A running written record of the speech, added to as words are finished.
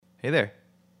Hey there.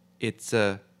 It's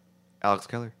Alex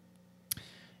Keller.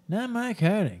 Not Mike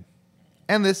Harding.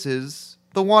 And this is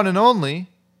the one and only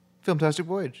Filmtastic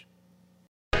Voyage.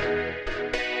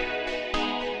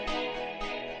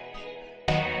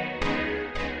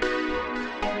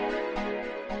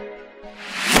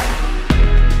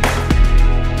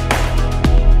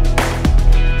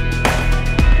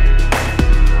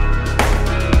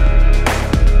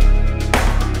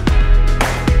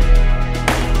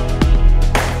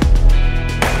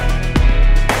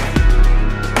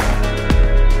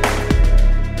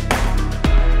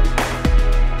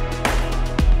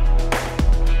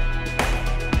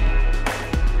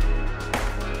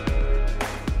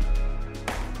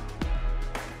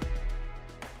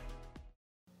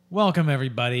 Welcome,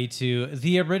 everybody, to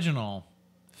the original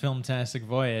Filmtastic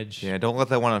Voyage. Yeah, don't let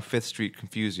that one on 5th Street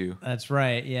confuse you. That's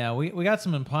right. Yeah, we got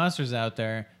some imposters out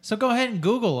there. So go ahead and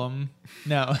Google them.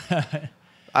 No.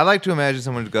 I like to imagine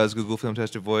someone does Google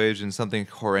Filmtastic Voyage and something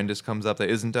horrendous comes up that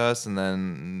isn't us, and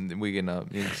then we get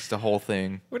it's just a whole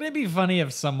thing. Wouldn't it be funny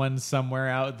if someone somewhere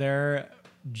out there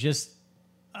just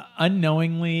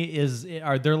unknowingly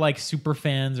are they're like super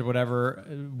fans or whatever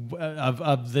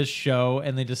of this show,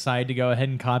 and they decide to go ahead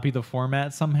and copy the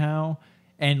format somehow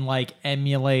and like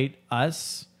emulate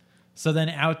us? So then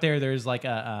out there's like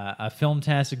a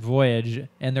Filmtastic Voyage,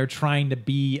 and they're trying to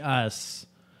be us,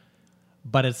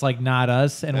 but it's like not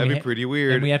us, and That'd be pretty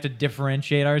weird. And we have to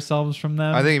differentiate ourselves from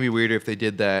them. I think it'd be weirder if they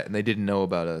did that and they didn't know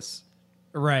about us.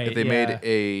 Right. If they made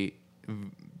a,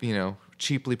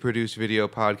 cheaply produced video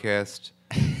podcast,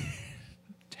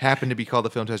 happened to be called the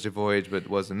Filmtastic Voyage, but it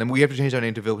wasn't. Then we have to change our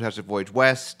name to Filmtastic Voyage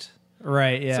West.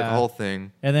 Right, yeah. It's like a whole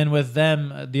thing. And then with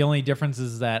them, the only difference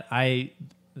is that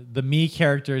the me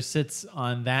character sits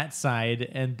on that side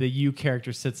and the you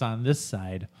character sits on this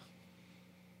side.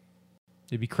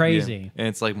 It'd be crazy. Yeah. And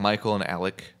it's like Michael and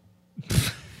Alec.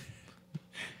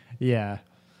 Yeah.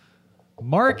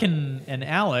 Mark and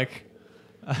Alec.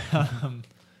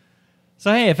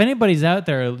 So, hey, if anybody's out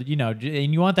there, and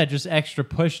you want that just extra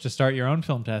push to start your own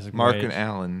Filmtastic Mark Voyage. and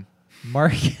Alan.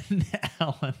 Mark and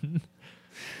Alan.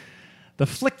 The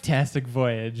Flicktastic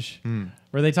Voyage,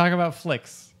 where they talk about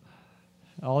flicks.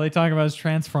 All they talk about is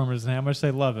Transformers and how much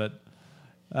they love it.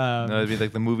 No, it'd be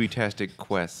like the Movie-tastic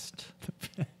Quest.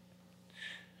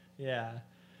 Yeah.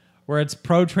 Where it's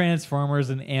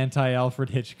pro-Transformers and anti-Alfred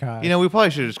Hitchcock. We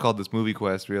probably should have just called this Movie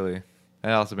Quest, really.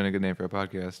 That'd also been a good name for a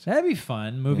podcast. That'd be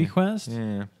fun. Movie Quest.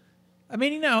 Yeah. I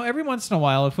mean, every once in a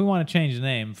while, if we want to change the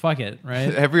name, fuck it,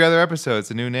 right? Every other episode, it's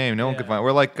a new name. No one can find.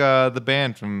 We're like the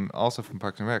band from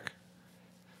Parks and Rec.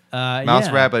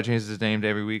 Mouse Rabbit changes his name to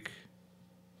every week.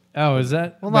 Oh, is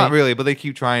that? Well, not really, but they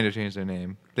keep trying to change their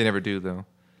name. They never do, though.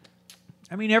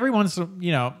 I mean, every once,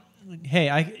 hey,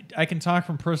 I can talk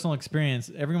from personal experience.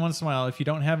 Every once in a while, if you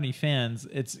don't have any fans,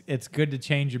 it's good to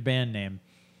change your band name.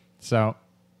 So.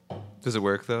 Does it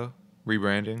work, though?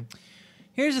 Rebranding?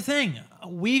 Here's the thing.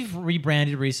 We've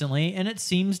rebranded recently, and it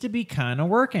seems to be kind of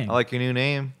working. I like your new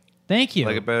name. Thank you. I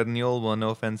like it better than the old one. No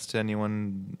offense to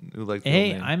anyone who liked the old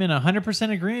name. Hey, I'm in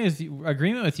 100%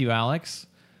 agreement with you, Alex.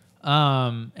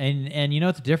 And you know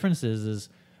what the difference is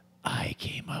I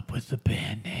came up with the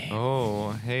band name.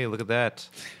 Oh, hey, look at that.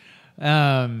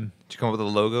 Did you come up with a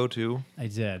logo, too? I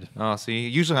did. Oh, see?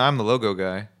 Usually I'm the logo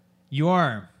guy. You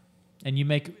are. And you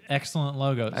make excellent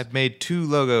logos. I've made 2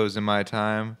 logos in my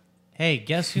time. Hey,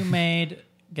 guess who made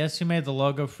the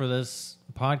logo for this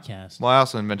podcast? Well, I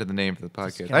also invented the name for the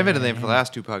podcast. I invented the name for the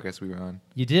last 2 podcasts we were on.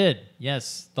 You did,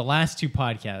 yes. The last 2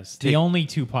 podcasts. The only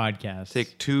 2 podcasts.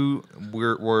 Take 2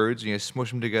 words and you smush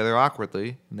them together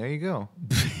awkwardly, and there you go.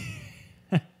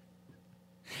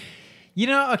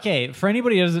 Okay, for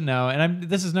anybody who doesn't know, and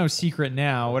this is no secret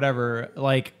now, whatever,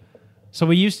 so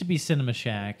we used to be Cinema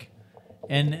Shack.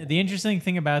 And the interesting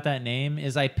thing about that name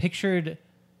is I pictured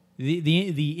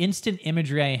the instant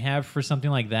imagery I have for something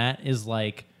like that is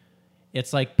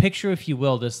it's like picture, if you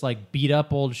will, this beat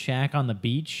up old shack on the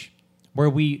beach where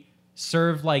we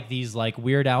serve these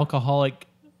weird alcoholic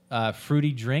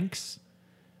fruity drinks,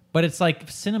 but it's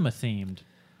cinema themed.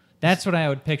 That's what I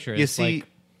would picture. You see,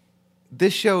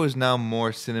 this show is now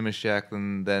more Cinema Shack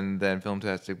than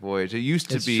Filmtastic Voyage. It used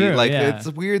to be true, it's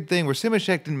a weird thing where Cinema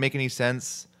Shack didn't make any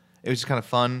sense. It was just kind of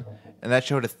fun, and that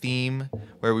showed a theme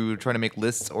where we were trying to make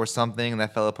lists or something, and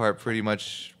that fell apart pretty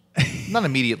much, not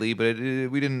immediately, but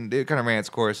it kind of ran its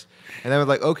course. And then we're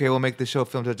like, okay, we'll make this show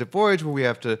Filmtastic Voyage where we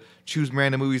have to choose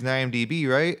random movies in IMDb,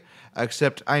 right?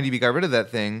 Except IMDb got rid of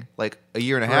that thing a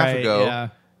year and a half ago. Yeah.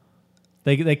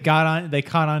 They caught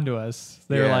on to us.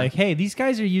 They were like, hey, these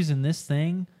guys are using this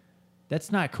thing.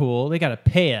 That's not cool. They got to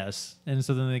pay us. And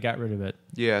so then they got rid of it.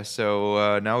 Yeah,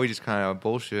 so now we just kind of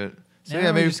bullshit. So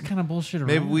yeah, maybe just kind of bullshit around.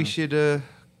 maybe we should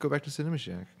go back to Cinema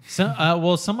Shack. So,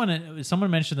 well,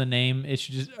 someone mentioned the name. It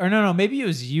should just, or no, maybe it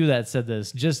was you that said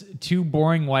this. Just two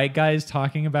boring white guys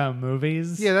talking about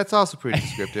movies. Yeah, that's also pretty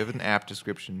descriptive, an apt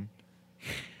description.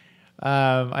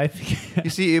 I think You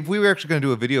see, if we were actually going to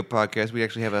do a video podcast, we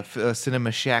actually have a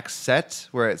Cinema Shack set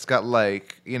where it's got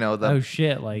like the oh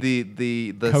shit, like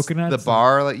the coconuts the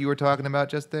bar that you were talking about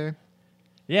just there.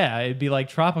 yeah, it'd be like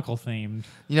tropical themed.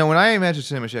 When I imagine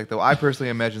Cinema Shack, though, I personally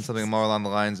imagine something more along the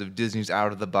lines of Disney's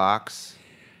Out of the Box,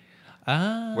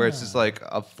 where it's just like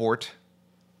a fort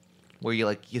where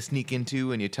you sneak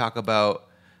into and you talk about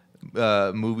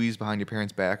movies behind your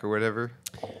parents' back or whatever.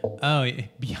 Oh,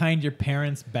 behind your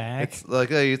parents' back. It's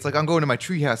like I'm going to my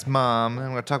treehouse, Mom, and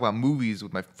I'm going to talk about movies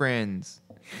with my friends.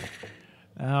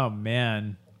 Oh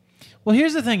man. Well,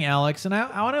 here's the thing, Alex, and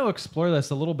I want to explore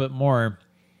this a little bit more.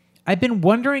 I've been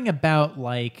wondering about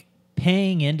like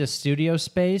paying into studio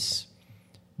space,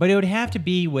 but it would have to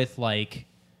be with like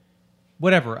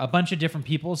whatever, a bunch of different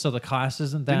people, so the cost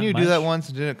isn't that much. Didn't you do that once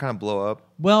and didn't it kind of blow up?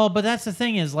 Well, but that's the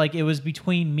thing is like it was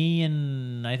between me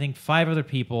and I think 5 other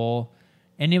people,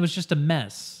 and it was just a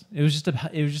mess. It was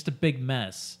just a big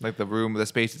mess. Like the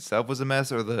space itself was a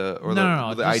mess, or the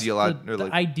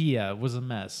idea was a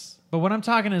mess. But what I'm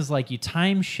talking is like you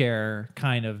timeshare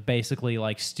kind of basically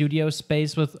like studio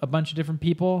space with a bunch of different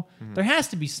people. Mm-hmm. There has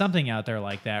to be something out there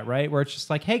like that, right? Where it's just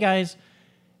like, hey guys,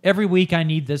 every week I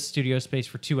need this studio space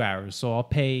for 2 hours, so I'll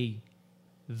pay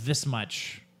this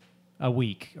much a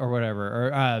week or whatever,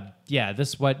 or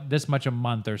this much a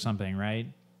month or something, right?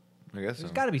 I guess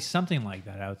there's got to be something like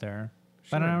that out there,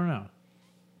 but I don't know.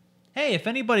 Hey, if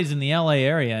anybody's in the LA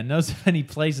area and knows of any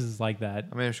places like that.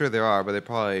 I mean, I'm sure there are, but they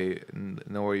probably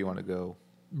know where you want to go.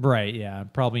 Right, yeah.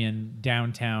 Probably in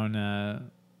downtown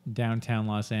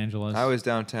Los Angeles. I was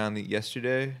downtown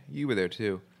yesterday. You were there,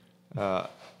 too. At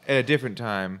a different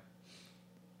time.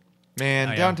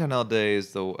 Man, downtown LA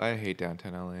I hate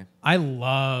downtown LA. I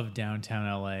love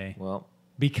downtown LA. Well.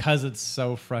 Because it's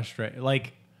so frustrating.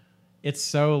 Like, it's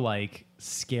so, like,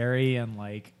 scary and,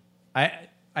 like...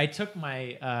 I took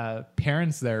my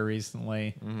parents there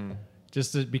recently,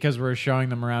 because we were showing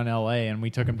them around L.A., and we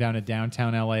took them down to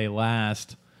downtown L.A.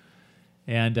 last,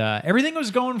 and everything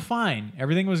was going fine.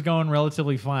 Everything was going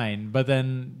relatively fine, but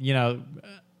then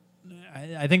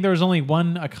I think there was only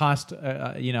one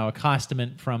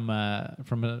accostement from a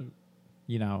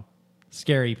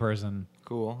scary person.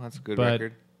 Cool, that's a good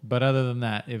record. But other than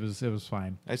that, it was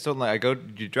fine.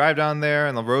 You drive down there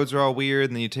and the roads are all weird,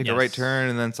 and then you take a right turn,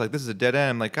 and then it's like, this is a dead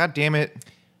end. I'm like, God damn it.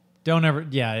 Don't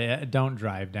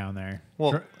drive down there.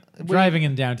 Well, driving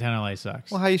in downtown LA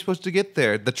sucks. Well, how are you supposed to get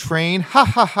there? The train? Ha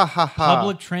ha ha ha ha.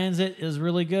 Public transit is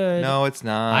really good. No, it's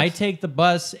not. I take the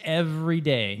bus every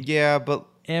day. Yeah, but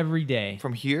every day.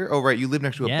 From here? Oh, right. You live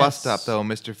next to a bus stop, though,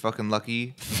 Mr. Fucking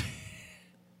Lucky.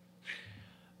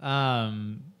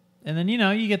 And then,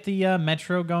 you get the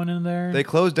metro going in there. They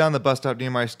closed down the bus stop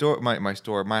near my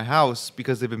house,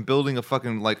 because they've been building a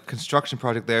fucking, construction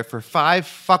project there for 5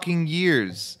 fucking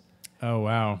years. Oh,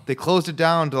 wow. They closed it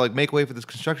down to, make way for this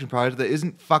construction project that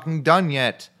isn't fucking done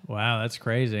yet. Wow, that's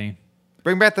crazy.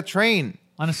 Bring back the train.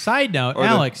 On a side note,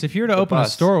 Alex, if you were to open a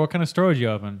store, what kind of store would you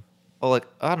open? Oh,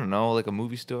 I don't know, a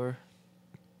movie store.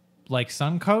 Like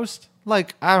Suncoast? I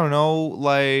don't know, not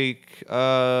like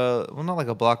a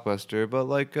Blockbuster, but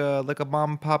like a mom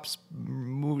and pop's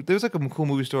movie. There was a cool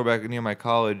movie store back near my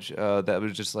college that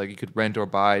was just you could rent or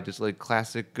buy just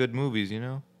classic good movies,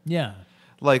 Yeah.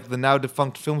 Like the now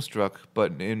defunct Filmstruck,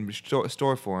 but in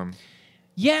store form.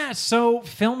 Yeah, so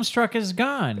Filmstruck is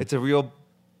gone. It's a real,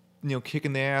 kick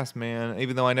in the ass, man.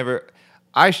 Even though I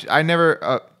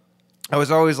was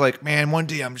always like, man, one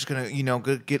day I'm just gonna,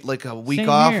 get a week Same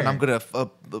off, here. and I'm gonna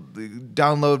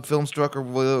download Filmstruck, or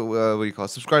what do you call it?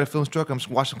 Subscribe to Filmstruck. I'm just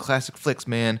watching classic flicks,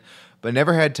 man. But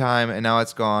never had time, and now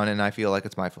it's gone, and I feel like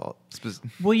it's my fault.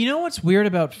 Well, you know what's weird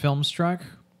about Filmstruck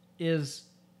is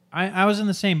I was in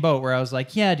the same boat where I was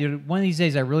like, yeah, dude, one of these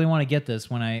days I really want to get this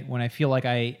when I feel like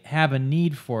I have a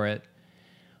need for it.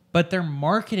 But their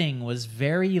marketing was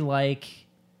very it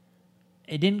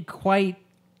didn't quite.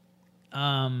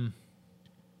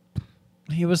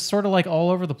 It was sort of all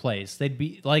over the place. They'd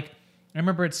be I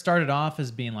remember it started off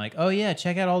as being oh yeah,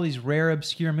 check out all these rare,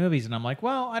 obscure movies. And I'm like,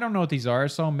 well, I don't know what these are,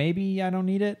 so maybe I don't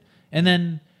need it. And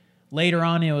then later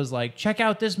on, it was check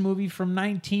out this movie from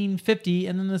 1950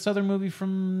 and then this other movie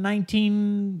from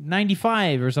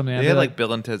 1995 or something. They had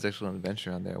Bill and Ted's Excellent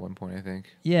Adventure on there at one point, I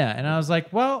think. Yeah, and I was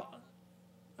like, well,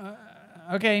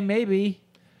 okay, maybe.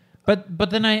 But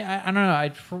then I don't know.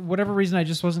 For whatever reason, I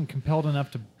just wasn't compelled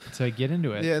enough to get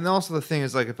into it. Yeah, and also the thing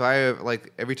is, like, if I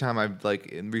like every time I've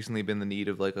like recently been in the need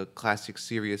of like a classic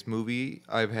serious movie,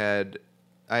 I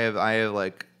have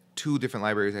like 2 different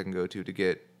libraries I can go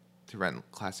to rent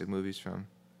classic movies from.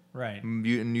 Right. And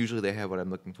usually they have what I'm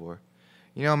looking for.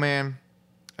 You know, man,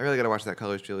 I really gotta watch that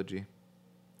Colors trilogy.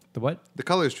 The what? The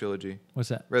Colors trilogy. What's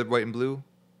that? Red, White, and Blue,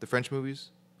 the French movies.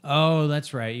 Oh,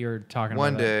 that's right. You're talking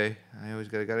One about that. day, I always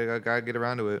gotta get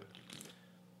around to it.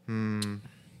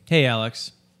 Hey,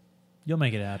 Alex. You'll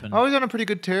make it happen. I was on a pretty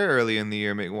good tear early in the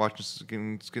year,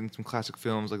 getting some classic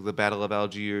films like The Battle of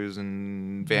Algiers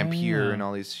and Vampire yeah. and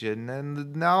all these shit. And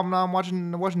then now I'm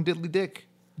watching Diddley Dick.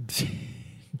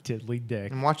 Diddly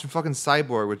dick. I'm watching fucking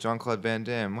Cyborg with Jean-Claude Van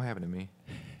Damme. What happened to me?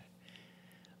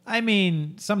 I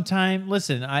mean,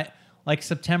 listen, like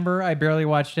September, I barely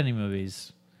watched any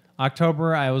movies.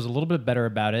 October, I was a little bit better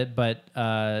about it, but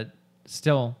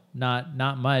still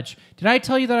not much. Did I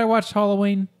tell you that I watched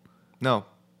Halloween? No.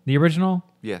 The original?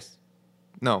 Yes.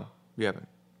 No. You haven't.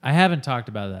 I haven't talked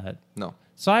about that. No.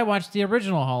 So I watched the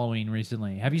original Halloween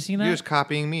recently. Have you seen that? You're just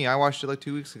copying me. I watched it like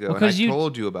 2 weeks ago, Well, and I 'cause you-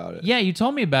 told you about it. Yeah, you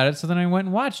told me about it, so then I went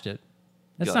and watched it.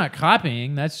 That's Yeah. not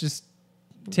copying. That's just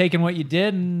taking what you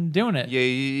did and doing it.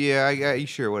 Yeah. I got you.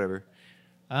 Sure, whatever.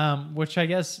 Which I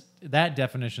guess that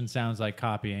definition sounds like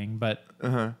copying, but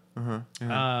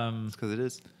It's because it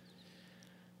is.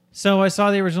 so I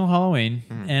saw the original Halloween,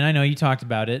 Mm-hmm. and I know you talked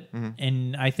about it,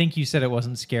 and I think you said it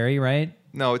wasn't scary, right?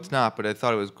 No, it's not. But I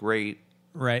thought it was great.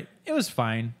 Right. It was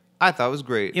fine. I thought it was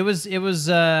great. It was.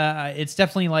 It's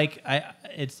definitely like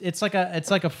It's like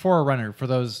a forerunner for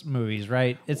those movies,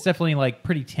 right? It's definitely like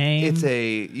pretty tame.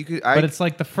 But it's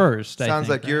like the first. Sounds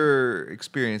like right? you're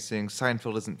experiencing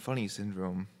Seinfeld isn't funny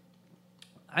syndrome.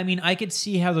 I mean, I could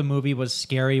see how the movie was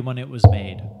scary when it was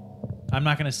made. I'm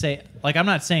not gonna say I'm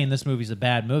not saying this movie's a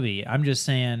bad movie. I'm just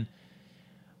saying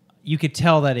you could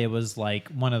tell that it was like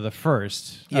one of the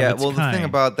first. Yeah, of its well, kind. the thing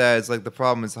about that is like the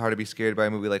problem is hard to be scared by a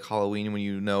movie like Halloween when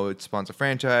you know it spawns a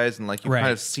franchise and like you've Right.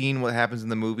 kind of seen what happens in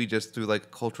the movie just through like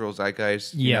cultural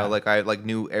zeitgeist. You Yeah. know, like I like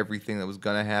knew everything that was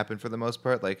gonna happen for the most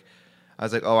part. Like I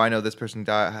was like, oh, I know this person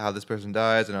how this person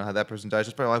dies. I know how that person dies.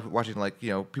 Just by watching like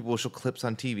people will show clips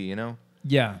on TV. You know.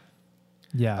 Yeah.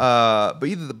 Yeah.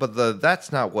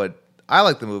 That's not what I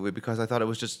like the movie because I thought it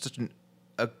was just such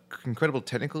a incredible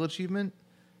technical achievement.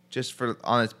 Just for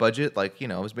on its budget, like it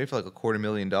was made for like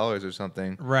 $250,000 or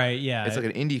something. Right. Yeah. It's like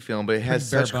an indie film, but it has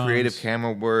Pretty bare such creative bones.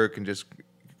 camera work and just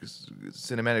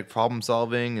cinematic problem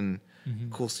solving and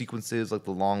cool sequences, like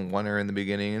the long oneer in the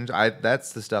beginning. And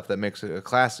that's the stuff that makes it a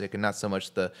classic, and not so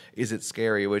much the is it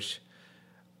scary, which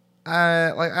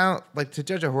I don't like to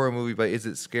judge a horror movie by is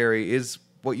it scary is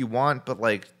what you want, but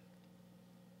like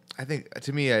I think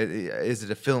to me, is it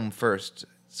a film first?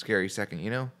 Scary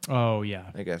second, Oh yeah.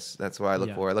 I guess that's what I look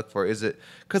Yeah. for. I look for is it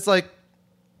because like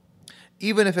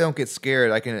even if I don't get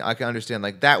scared, I can understand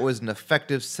like that was an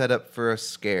effective setup for a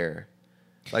scare,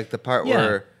 like the part Yeah.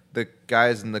 where the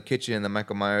guy's in the kitchen and the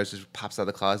Michael Myers just pops out of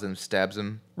the closet and stabs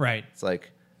him. Right. It's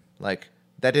like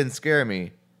that didn't scare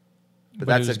me, but But it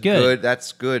that's was a good.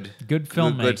 that's good Good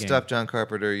good filmmaking. stuff, John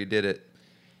Carpenter. You did it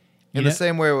in You the know-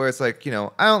 same way where it's like I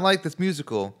don't like this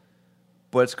musical,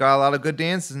 but it's got a lot of good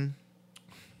dancing.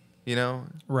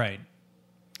 Right.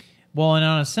 Well, and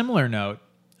on a similar note,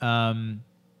 on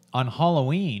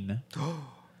Halloween,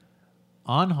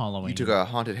 You took a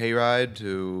haunted hayride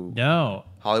to no,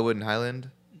 Hollywood and Highland.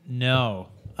 no,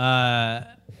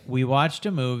 we watched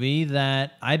a movie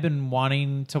that I've been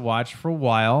wanting to watch for a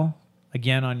while.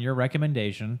 Again, on your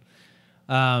recommendation,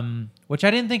 which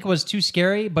I didn't think was too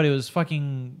scary, but it was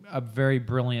fucking a very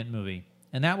brilliant movie,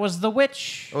 and that was The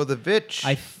Witch. Oh, The Witch.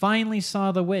 I finally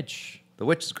saw The Witch. The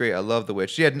Witch is great. I love The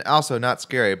Witch. Yeah, also not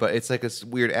scary, but it's like a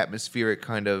weird atmospheric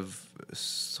kind of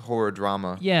horror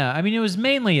drama. Yeah, I mean, it was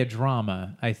mainly a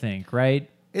drama, I think, right?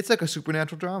 It's like a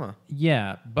supernatural drama.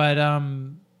 Yeah, but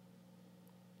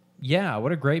yeah,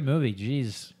 what a great movie.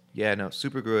 Jeez. Yeah, no,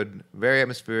 super good. Very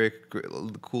atmospheric.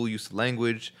 Cool use of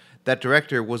language. That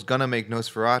director was gonna make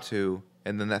Nosferatu,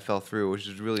 and then that fell through, which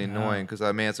is really annoying because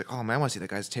it's like, oh man, I want to see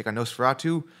that guy's take on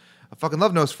Nosferatu. I fucking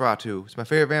love Nosferatu. It's my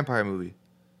favorite vampire movie.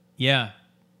 Yeah.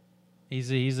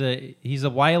 He's a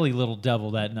wily little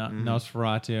devil, that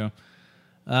Nosferatu.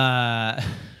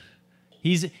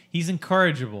 He's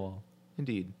incorrigible.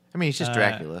 Indeed. I mean, he's just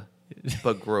Dracula,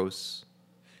 but gross.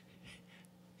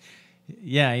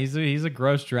 Yeah, he's a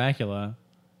gross Dracula.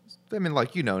 I mean,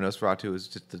 like Nosferatu is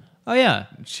just a Oh yeah.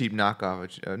 cheap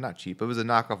knockoff. Not cheap. It was a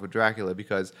knockoff of Dracula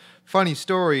because funny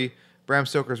story. Bram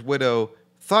Stoker's widow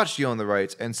thought she owned the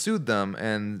rights and sued them,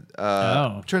 and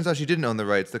turns out she didn't own the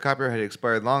rights. The copyright had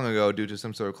expired long ago due to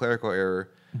some sort of clerical error.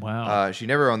 Wow. She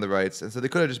never owned the rights, and so they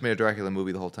could have just made a Dracula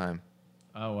movie the whole time.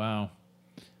 Oh, wow.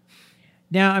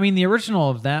 Now, I mean, the original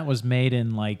of that was made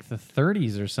in like the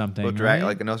 30s or something. Right?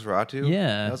 Like a Nosferatu?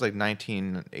 Yeah. That was like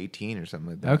 1918 or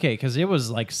something like that. Okay, because it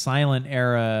was like silent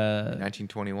era.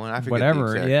 1921. I forget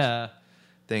whatever. the exact Yeah.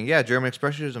 thing. Yeah, German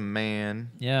Expressionism,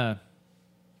 man. Yeah.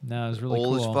 No, it was really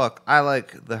Old cool. as fuck. I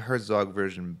like the Herzog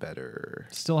version better.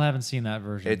 Still haven't seen that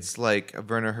version. It's like a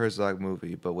Werner Herzog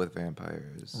movie, but with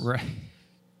vampires. Right.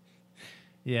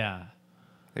 Yeah.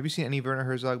 Have you seen any Werner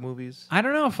Herzog movies? I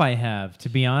don't know if I have, to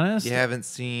be honest. You haven't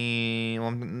seen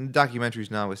documentaries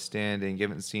notwithstanding. You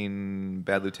haven't seen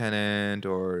Bad Lieutenant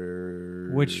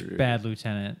or Which Bad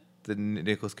Lieutenant? The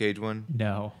Nicolas Cage one.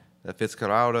 No.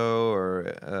 Fitzcarraldo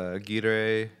or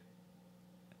Aguirre.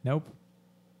 Nope.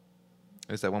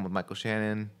 There's that one with Michael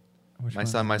Shannon. Which My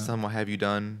one's son, that? what have you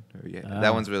done? Or, Oh.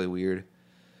 That one's really weird.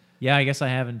 Yeah, I guess I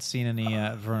haven't seen any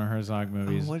Werner Herzog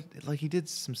movies. He did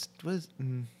some.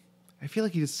 I feel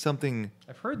like he did something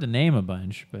I've heard the name a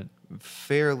bunch, but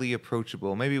fairly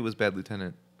approachable. Maybe it was Bad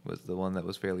Lieutenant was the one that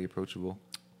was fairly approachable.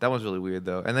 That one's really weird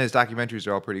though. And then his documentaries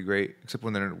are all pretty great, except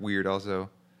when they're weird also.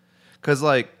 Because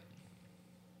like,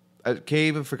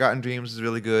 Cave of Forgotten Dreams is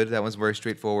really good. That one's very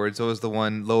straightforward. So is the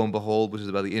one Lo and Behold, which is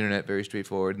about the internet, very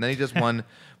straightforward. And then he does one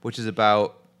which is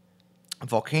about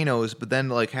volcanoes, but then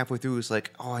like halfway through it's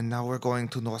like, oh, and now we're going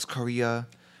to North Korea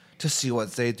to see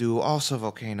what they do. Also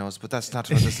volcanoes, but that's not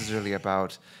what this is really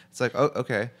about. It's like, oh,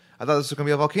 okay. I thought this was going to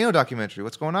be a volcano documentary.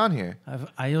 What's going on here?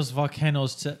 I use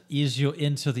volcanoes to ease you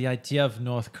into the idea of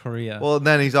North Korea. Well,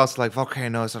 then he's also like,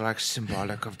 volcanoes are like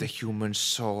symbolic of the human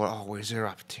soul always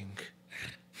erupting.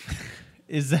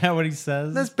 Is that what he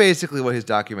says? That's basically what his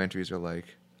documentaries are like.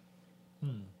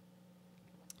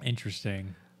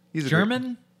 Interesting. He's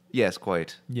German? Yes,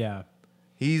 quite. Yeah.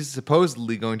 He's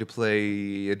supposedly going to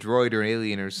play a droid or an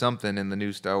alien or something in the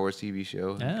new Star Wars TV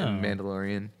show,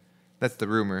 Mandalorian. That's the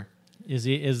rumor. Is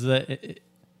he?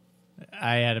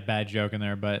 I had a bad joke in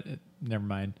there, but never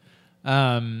mind.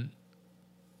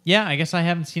 Yeah, I guess I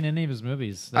haven't seen any of his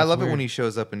movies. I love it when he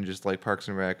shows up in just like Parks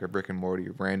and Rec or Rick and Morty,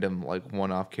 random like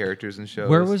one-off characters and shows.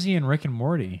 Where was he in Rick and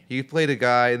Morty? He played a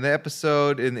guy in the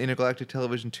episode in Intergalactic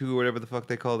Television 2 or whatever the fuck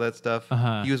they call that stuff.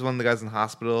 Uh-huh. He was one of the guys in the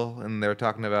hospital, and they were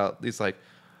talking about these like,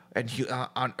 and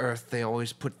on Earth they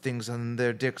always put things on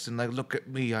their dicks and like, look at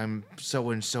me, I'm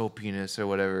so and so penis or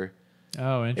whatever.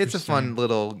 Oh, interesting. It's a fun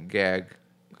little gag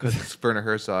because it's Werner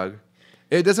Herzog.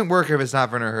 It doesn't work if it's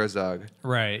not Werner Herzog.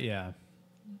 Right. Yeah.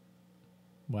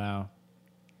 Wow.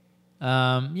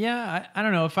 Yeah, I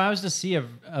don't know. If I was to see a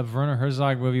Werner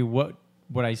Herzog movie, what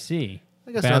would I see?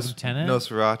 I guess Bad Lieutenant?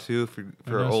 Nosferatu for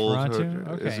old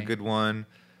Nosferatu? is a Okay. good one.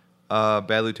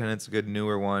 Bad Lieutenant's a good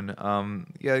newer one.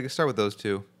 Yeah, I can start with those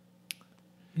two.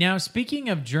 Now, speaking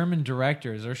of German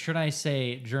directors, or should I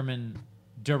say German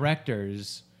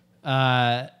directors,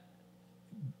 Uwe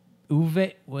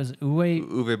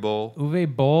Boll.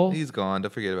 Uwe Boll. He's gone.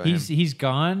 Don't forget about him. He's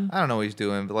gone. I don't know what he's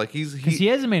doing, but like Because he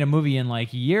hasn't made a movie in like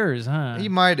years, huh? he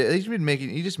might. He's been making.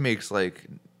 He just makes like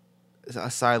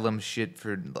asylum shit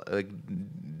for like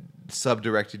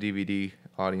sub-directed DVD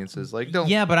audiences. Like, don't.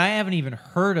 Yeah, but I haven't even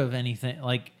heard of anything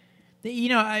like. You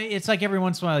know, it's like every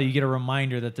once in a while you get a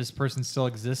reminder that this person still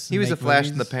exists. He was a flash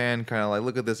in the pan, kind of like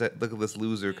look at this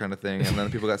loser kind of thing, and then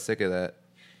people got sick of that.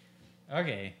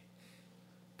 Okay.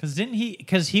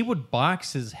 Because he would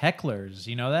box his hecklers,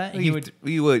 you know that?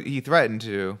 He threatened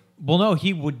to. Well, no,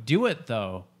 he would do it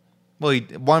though. Well,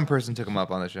 one person took him up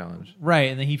on the challenge.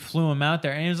 Right, and then he flew him out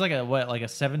there, and he was like a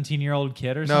 17-year-old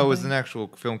kid or something? No, it was an actual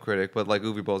film critic, but like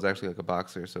Uwe Boll's actually like a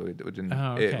boxer, so it didn't.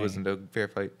 Oh, okay. It wasn't a fair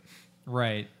fight.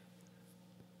 Right.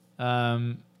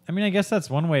 I mean, I guess that's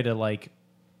one way to like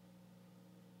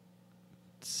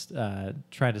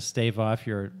try to stave off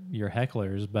your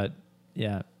hecklers, but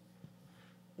yeah,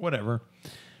 whatever.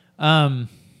 Well,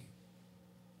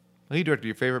 he directed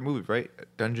your favorite movie, right?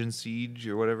 Dungeon Siege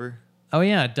or whatever. Oh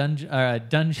yeah,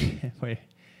 dungeon. Wait,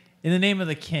 In the Name of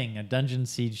the King, a Dungeon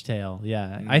Siege tale.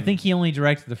 Yeah, I think he only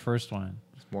directed the first one.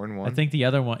 There's more than one. I think the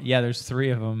other one. Yeah, there's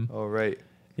 3 of them. Oh right.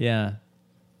 Yeah,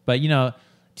 but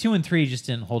 2 and 3 just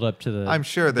didn't hold up to the. I'm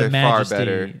sure they're far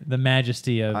better. The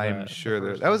majesty of. I'm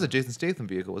sure that was a Jason Statham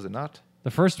vehicle, was it not?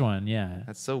 The first one, yeah.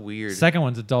 That's so weird. Second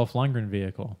one's a Dolph Lundgren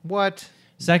vehicle. What?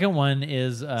 Second one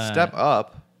is Step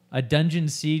Up. A Dungeon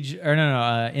Siege, or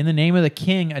no, In the Name of the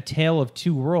King, A Tale of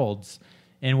Two Worlds,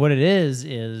 and what it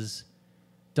is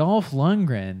Dolph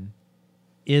Lundgren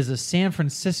is a San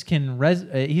Franciscan.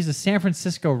 He's a San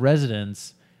Francisco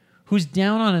resident who's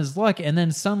down on his luck, and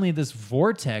then suddenly this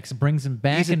vortex brings him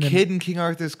back. He's a into kid in King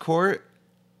Arthur's court.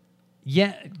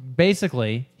 Yeah,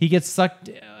 basically, he gets sucked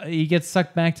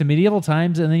back to medieval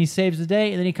times, and then he saves the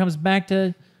day, and then he comes back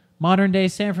to modern day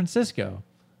San Francisco.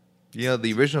 You know,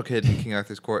 the original kid in King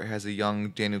Arthur's court has a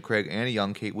young Daniel Craig and a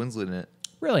young Kate Winslet in it.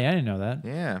 Really, I didn't know that.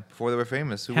 Yeah, before they were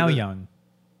famous. How young?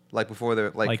 Like before they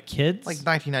were like kids? Like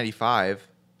 1995.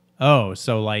 Oh,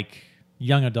 so like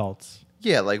young adults.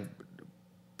 Yeah, like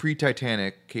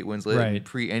pre-Titanic Kate Winslet, Right. and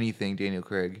pre-anything Daniel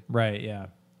Craig. Right, yeah.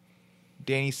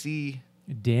 Danny C.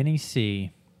 Danny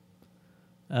C.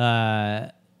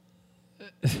 Did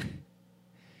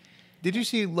you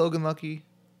see Logan Lucky?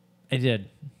 I did.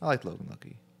 I liked Logan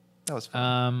Lucky. That was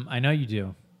fun. I know you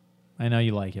do. I know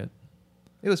you like it.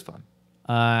 It was fun.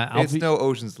 It's no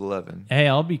Ocean's 11. Hey,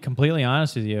 I'll be completely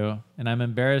honest with you, and I'm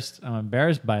embarrassed. I'm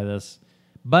embarrassed by this,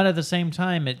 but at the same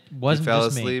time, it wasn't You fell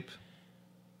just asleep?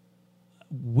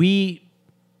 me.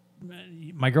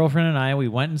 My girlfriend and I, we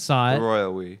went and saw it. The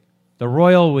Royal We. The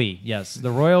Royal We, yes,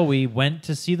 the Royal We went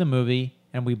to see the movie,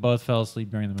 and we both fell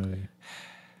asleep during the movie.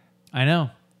 I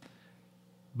know,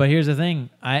 but here's the thing: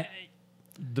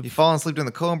 You falling asleep during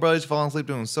the Coen Brothers, falling asleep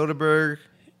doing Soderbergh.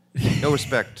 No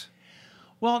respect.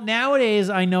 Well, nowadays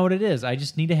I know what it is. I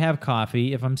just need to have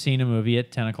coffee if I'm seeing a movie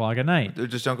at 10 o'clock at night.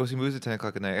 Just don't go see movies at 10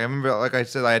 o'clock at night. I remember, like I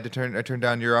said, I turned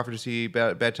down your offer to see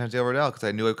Bad Times at El Royale because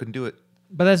I knew I couldn't do it.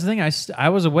 But that's the thing. I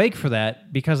was awake for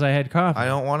that because I had coffee. I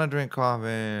don't want to drink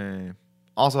coffee.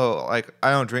 Also, like, I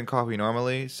don't drink coffee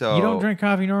normally, so... You don't drink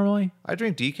coffee normally? I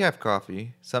drink decaf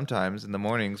coffee sometimes in the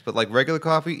mornings, but like regular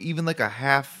coffee, even like a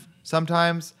half,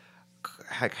 sometimes,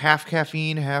 like half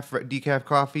caffeine, half decaf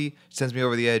coffee sends me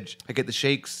over the edge. I get the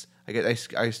shakes. I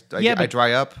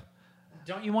dry up.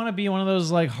 Don't you want to be one of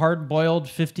those like hard-boiled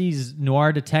 50s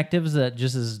noir detectives that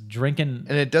just is drinking...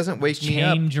 And it doesn't wake me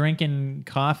up. Chain drinking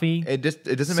coffee? It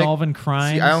doesn't solving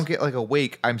crimes? See, I don't get like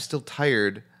awake. I'm still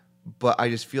tired, but I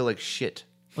just feel like shit.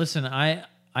 Listen, I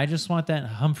just want that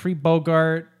Humphrey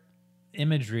Bogart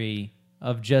imagery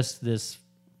of just this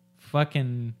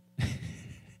fucking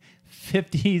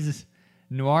 50s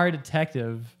noir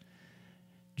detective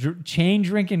chain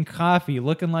drinking coffee,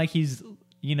 looking like he's,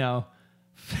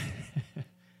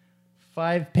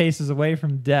 5 paces away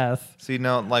from death. See,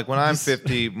 no, like when I'm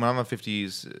 50, when I'm a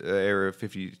 50s era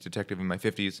 50s detective in my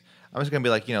 50s, I'm just gonna be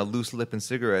like, loose lip and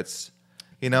cigarettes.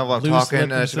 While I'm talking,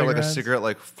 and I just got like a cigarette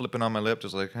like flipping on my lip,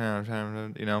 just like, you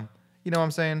know what I'm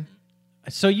saying?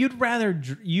 So you'd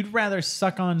rather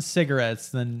suck on cigarettes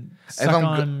than suck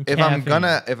on caffeine.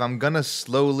 If I'm gonna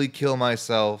slowly kill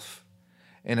myself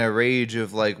in a rage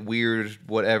of like weird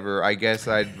whatever, I guess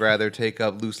I'd rather take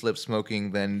up loose lip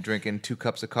smoking than drinking 2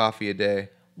 cups of coffee a day.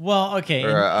 Well, okay,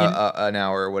 or an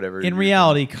hour or whatever. In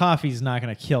reality, coffee's not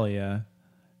gonna kill you.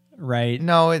 Right?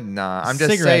 No, it's not. I'm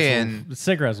just saying.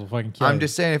 Cigarettes will fucking kill you. I'm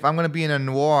just saying, if I'm going to be in a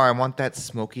noir, I want that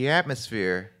smoky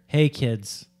atmosphere. Hey,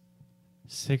 kids.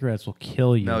 Cigarettes will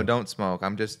kill you. No, don't smoke.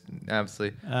 I'm just,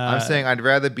 obviously. I'm saying I'd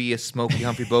rather be a smoky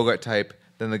Humphrey Bogart type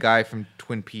than the guy from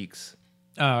Twin Peaks.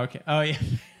 Oh, okay. Oh, yeah.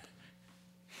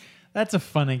 That's a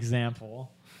fun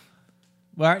example.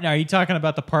 Well, now, are you talking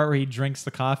about the part where he drinks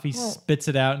the coffee, spits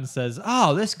it out, and says,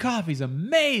 "Oh, this coffee's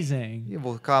amazing"? Yeah,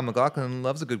 well, Kyle MacLachlan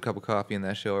loves a good cup of coffee in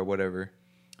that show or whatever.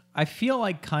 I feel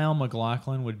like Kyle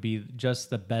MacLachlan would be just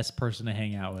the best person to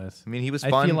hang out with. I mean, he was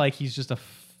fun. I feel like he's just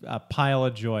a pile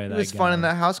of joy. He was fun in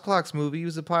that House Clocks movie. He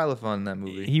was a pile of fun in that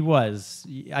movie. He was.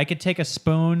 I could take a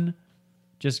spoon,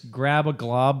 just grab a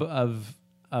glob of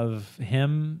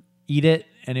him, eat it,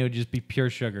 and it would just be pure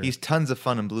sugar. He's tons of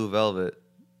fun in Blue Velvet.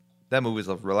 That movie's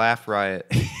a laugh riot.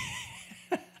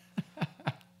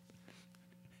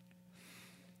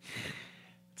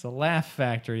 It's a laugh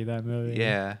factory, that movie.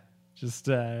 Yeah. Just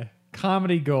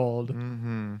comedy gold.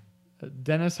 Mm-hmm.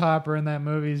 Dennis Hopper in that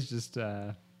movie is just...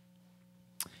 Oh,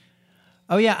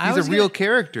 yeah. He's a real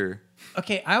character.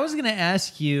 Okay, I was going to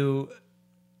ask you...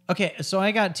 Okay, so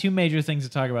I got 2 major things to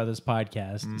talk about this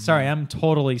podcast. Mm-hmm. Sorry, I'm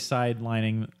totally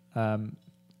sidelining...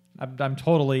 I'm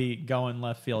totally going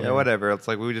left field. Yeah, here. Whatever. It's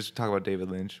like we just talk about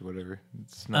David Lynch or whatever.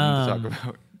 It's nothing to talk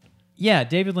about. Yeah,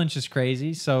 David Lynch is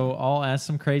crazy, so I'll ask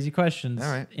some crazy questions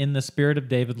in the spirit of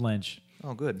David Lynch.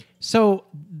 Oh, good. So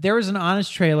there was an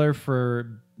honest trailer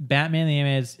for Batman the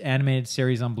animated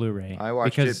series on Blu-ray. I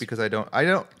watched it because I don't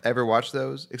ever watch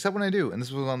those except when I do, and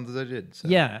this was one that I did. So.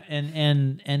 Yeah,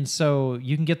 and so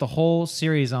you can get the whole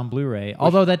series on Blu-ray.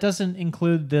 Although that doesn't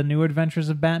include the New Adventures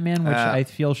of Batman, which I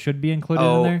feel should be included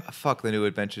in there. Fuck the New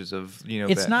Adventures of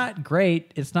It's not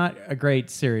great. It's not a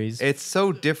great series. It's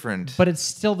so different, but it's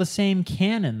still the same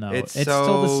canon, though. It's so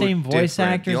still the same voice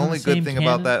different. actors. The only and good same thing canon.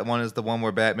 about that one is the one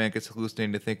where Batman gets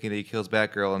hallucinated to thinking that he kills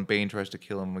Batgirl, and Bane tries to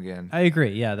kill him again. I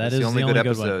agree. Yeah, that's the only good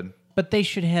episode. One. But they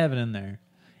should have it in there.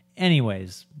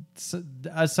 Anyways,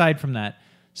 aside from that,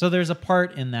 so there's a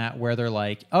part in that where they're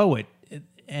like, oh,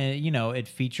 it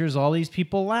features all these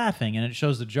people laughing, and it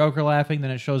shows the Joker laughing,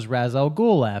 then it shows Ra's al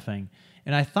Ghul laughing.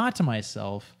 And I thought to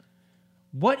myself,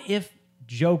 what if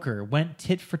Joker went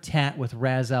tit for tat with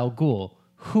Ra's al Ghul?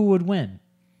 Who would win?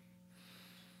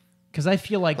 Because I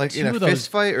feel like two in a of those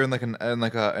fist fight or in like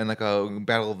a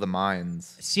battle of the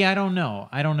minds. See, I don't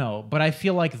know, but I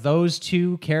feel like those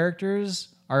two characters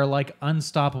are like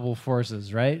unstoppable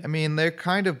forces, right? I mean, they're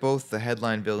kind of both the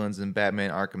headline villains in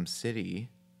Batman Arkham City,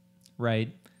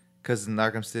 right? Because in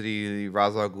Arkham City,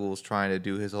 Ra's al Ghul's trying to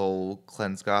do his whole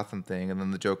cleanse Gotham thing, and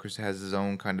then the Joker has his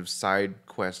own kind of side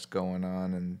quest going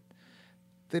on, and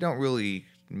they don't really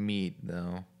meet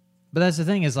though. But that's the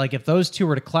thing is, like, if those two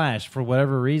were to clash for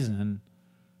whatever reason,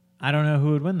 I don't know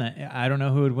who would win that. I don't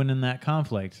know who would win in that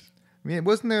conflict. I mean,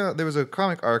 there was a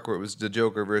comic arc where it was the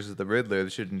Joker versus the Riddler.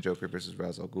 It should have been Joker versus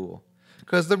Ra's al Ghul.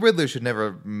 Because the Riddler should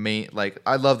never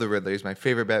I love the Riddler. He's my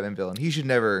favorite Batman villain. He should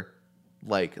never,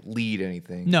 lead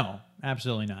anything. No,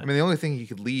 absolutely not. I mean, the only thing he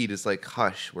could lead is,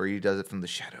 Hush, where he does it from the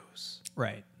shadows.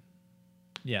 Right.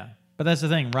 Yeah. But that's the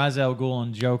thing. Ra's al Ghul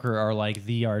and Joker are,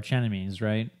 the arch enemies,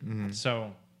 right? Mm-hmm.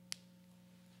 So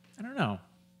I don't know.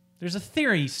 There's a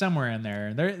theory somewhere in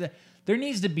there. There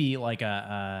needs to be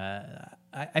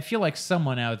I feel like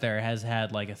someone out there has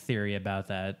had a theory about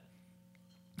that,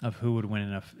 of who would win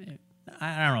in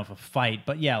I don't know if a fight,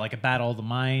 but yeah, a battle of the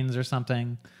minds or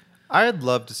something. I'd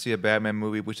love to see a Batman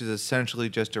movie which is essentially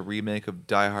just a remake of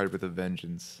Die Hard with a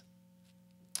Vengeance,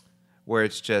 where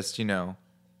it's just the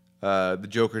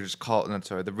Joker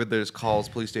the Riddler just calls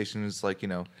police stations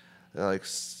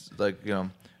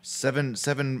seven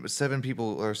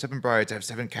people or seven brides have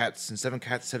seven cats, and seven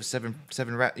cats have seven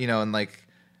rats, and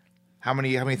how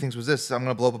many things was this? I'm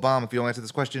gonna blow up a bomb if you don't answer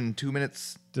this question in 2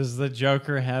 minutes. Does the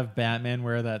Joker have Batman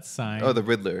wear that sign? Oh, the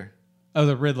Riddler. Oh,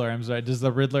 the Riddler. I'm sorry. Does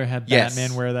the Riddler have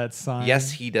Batman wear that sign?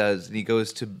 Yes, he does, and he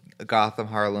goes to Gotham,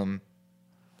 Harlem.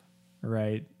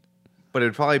 Right. But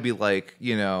it'd probably be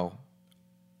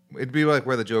it'd be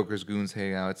where the Joker's goons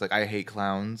hang out. It's I hate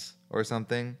clowns or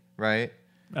something, right?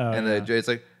 Oh, and yeah. It's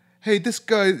hey, this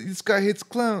guy hates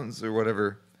clowns or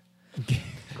whatever.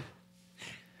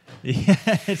 Yeah,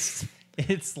 it's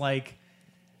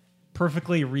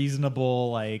perfectly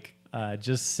reasonable,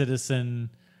 just citizen,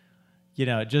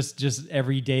 just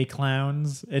everyday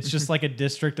clowns. It's just a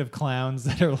district of clowns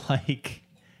that are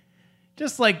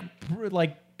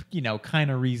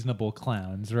kind of reasonable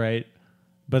clowns, right?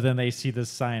 But then they see this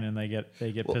sign and they get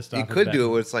pissed off. You could do it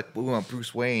where it's we want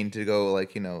Bruce Wayne to go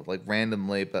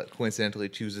randomly, but coincidentally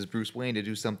chooses Bruce Wayne to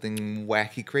do something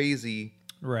wacky, crazy.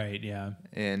 Right. Yeah.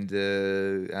 And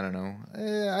I don't know.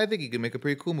 I think you could make a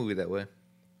pretty cool movie that way.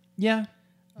 Yeah.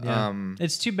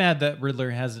 It's too bad that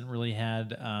Riddler hasn't really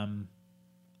had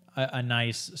a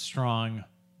nice, strong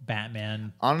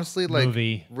Batman. Honestly,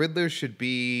 movie. Riddler should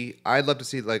be. I'd love to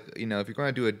see if you're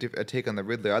going to do a take on the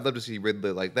Riddler, I'd love to see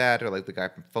Riddler like that, or the guy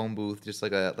from Phone Booth, just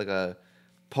like a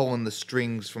pulling the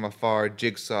strings from afar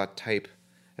Jigsaw type,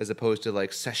 as opposed to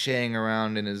sashaying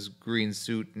around in his green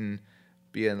suit and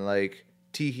being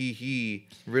tee hee hee,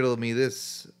 riddle me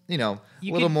this. A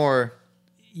little more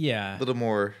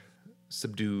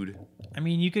subdued. I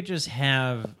mean, you could just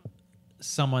have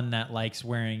someone that likes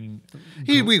wearing.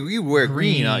 He'd wear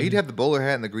green. He'd have the bowler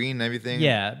hat and the green and everything.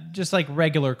 Yeah, just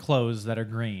regular clothes that are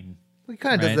green. Well, he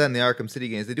kind of does that in the Arkham City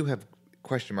games. They do have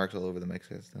question marks all over them, I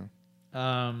guess, though.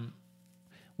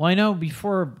 Well, I know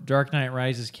before Dark Knight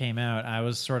Rises came out, I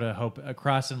was sort of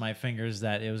crossing my fingers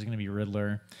that it was going to be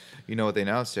Riddler. You know what they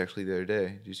announced actually the other day?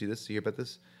 Did you see this? Did you hear about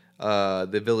this?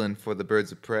 The villain for the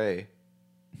Birds of Prey.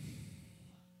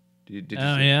 Did you see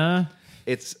yeah?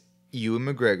 It's Ewan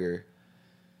McGregor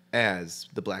as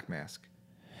the Black Mask.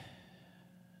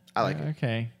 I like it.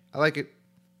 Okay. I like it.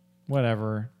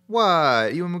 Whatever.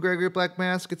 What? Ewan McGregor, Black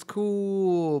Mask? It's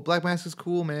cool. Black Mask is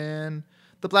cool, man.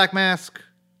 The Black Mask.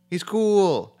 He's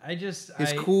cool. He's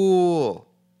cool.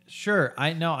 Sure.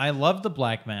 I love the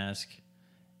Black Mask.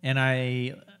 And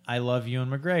I love Ewan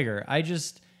McGregor.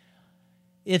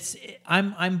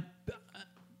 I'm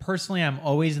personally, I'm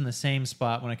always in the same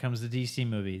spot when it comes to DC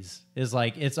movies. Is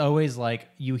like it's always like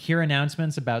you hear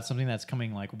announcements about something that's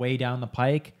coming like way down the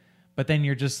pike, but then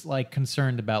you're just like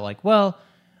concerned about like, well,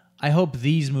 I hope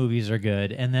these movies are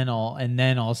good, and then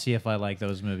I'll see if I like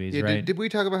those movies. Yeah, right? Did we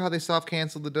talk about how they soft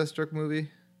canceled the Deathstroke movie?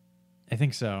 I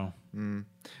think so.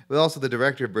 But also the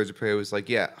director of Birds of Prey was like,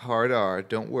 yeah, hard R,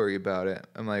 don't worry about it.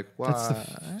 I'm like, why?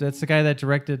 That's the guy that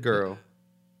directed Girl.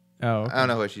 Oh, okay. I don't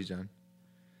know what she's done.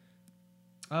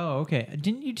 Oh, okay.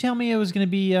 Didn't you tell me it was going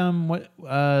to be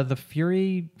the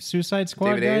Fury Suicide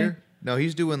Squad David guy? Ayer? No,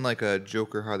 he's doing like a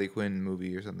Joker Harley Quinn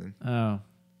movie or something. Oh.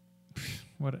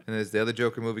 What? And there's the other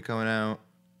Joker movie coming out.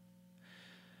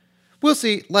 We'll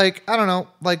see. Like, I don't know.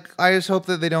 Like, I just hope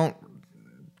that they don't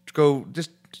go just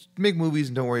make movies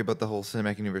and don't worry about the whole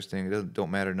cinematic universe thing. It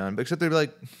don't matter none. But except they're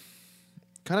like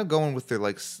kind of going with their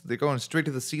like they're going straight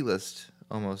to the C list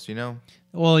almost, you know?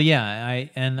 Well, yeah,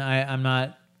 I'm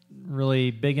not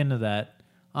really big into that.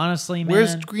 Honestly, man.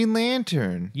 Where's Green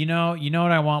Lantern? You know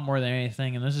what I want more than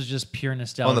anything, and this is just pure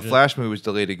nostalgia. Oh, the Flash movie was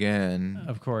delayed again.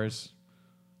 Of course.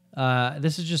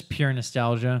 This is just pure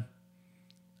nostalgia.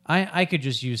 I could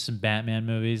just use some Batman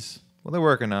movies. Well, they're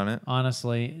working on it.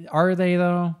 Honestly. Are they,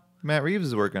 though? Matt Reeves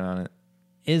is working on it.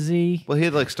 Is he? Well, he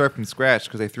had to like start from scratch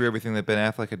because they threw everything that Ben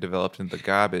Affleck had developed into the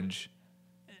garbage.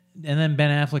 And then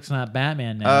Ben Affleck's not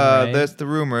Batman now, right? That's the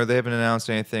rumor. They haven't announced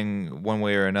anything one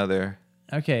way or another.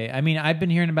 Okay. I mean, I've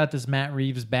been hearing about this Matt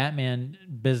Reeves Batman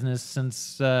business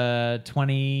since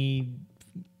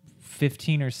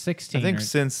 2015 or 16. I think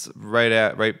since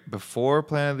right before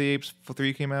Planet of the Apes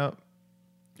 3 came out.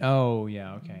 Oh,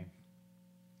 yeah, okay.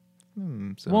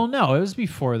 So. Well, no, it was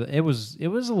before that. It was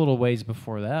a little ways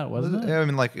before that, wasn't it? I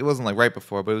mean, like it wasn't like right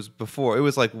before, but it was before. It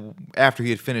was like after he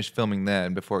had finished filming that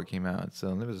and before it came out.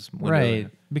 So there was right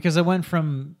because it went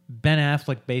from Ben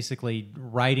Affleck basically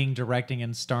writing, directing,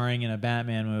 and starring in a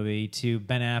Batman movie to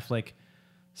Ben Affleck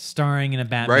starring in a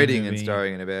Batman writing movie. and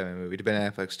starring in a Batman movie to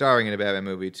Ben Affleck starring in a Batman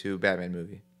movie to Batman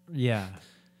movie. Yeah,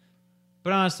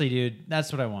 but honestly, dude,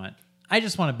 that's what I want. I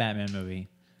just want a Batman movie.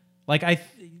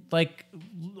 Like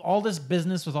all this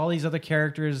business with all these other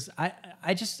characters. I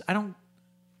don't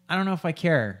know if I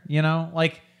care. You know,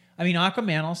 like I mean,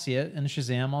 Aquaman, I'll see it, and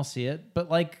Shazam, I'll see it.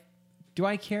 But like, do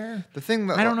I care? The thing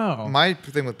that I don't know. My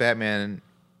thing with Batman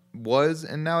was,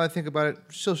 and now I think about it,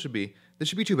 still should be. There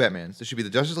should be two Batmans. There should be the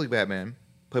Justice League Batman,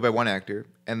 played by one actor,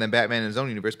 and then Batman in his own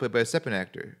universe, played by a separate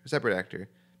actor.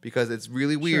 Because it's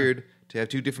really weird to have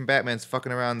two different Batmans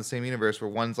fucking around in the same universe where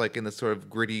one's like in this sort of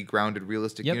gritty, grounded,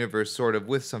 realistic universe, sort of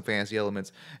with some fantasy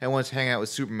elements, and one's hanging out with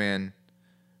Superman,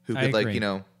 who could like, you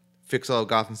know, fix all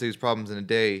Gotham City's problems in a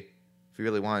day if he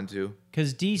really wanted to.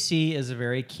 Because DC is a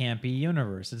very campy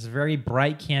universe. It's a very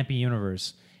bright, campy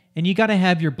universe. And you got to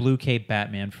have your Blue Cape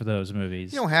Batman for those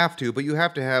movies. You don't have to, but you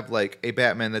have to have like a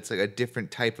Batman that's like a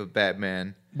different type of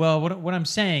Batman. Well, what I'm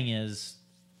saying is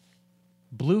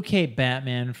Blue Cape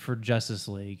Batman for Justice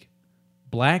League,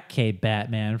 Black Cape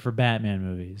Batman for Batman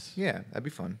movies. Yeah, that'd be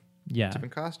fun. Yeah,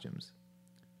 different costumes.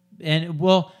 And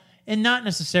well, and not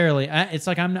necessarily. It's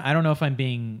like I don't know if I'm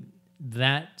being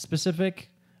that specific,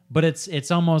 but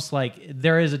it's almost like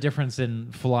there is a difference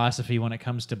in philosophy when it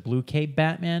comes to Blue Cape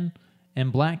Batman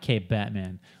and Black Cape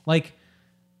Batman. Like,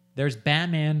 there's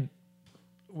Batman.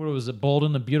 What was it? Bold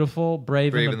and the Beautiful,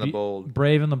 Brave and the Bold.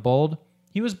 Brave and the Bold.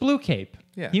 He was Blue Cape.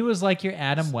 Yeah. He was like your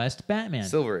Adam West Batman.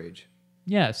 Silver Age.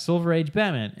 Yeah, Silver Age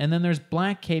Batman. And then there's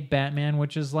Black Cape Batman,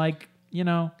 which is like, you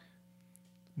know,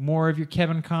 more of your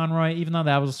Kevin Conroy, even though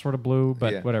that was sort of blue,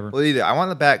 but whatever. Well, either I want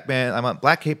the Batman. I want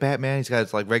Black Cape Batman. He's got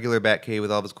his like regular Batcave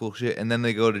with all this cool shit, and then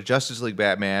they go to Justice League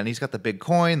Batman. He's got the big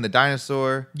coin, the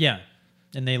dinosaur. Yeah,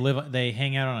 and they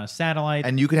hang out on a satellite.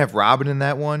 And you can have Robin in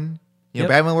that one. You know,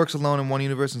 Batman works alone in one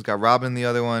universe, and he's got Robin in the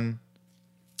other one.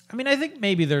 I mean, I think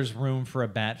maybe there's room for a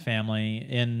Bat family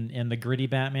in the gritty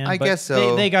Batman. I guess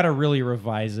so. They got to really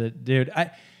revise it, dude.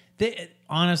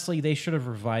 Honestly, they should have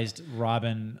revised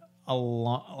Robin a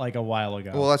while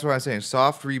ago. Well, that's what I'm saying.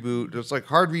 Soft reboot. It's like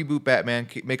hard reboot Batman.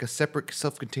 Make a separate,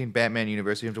 self-contained Batman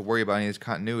universe. So you don't have to worry about any of this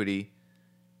continuity.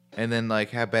 And then like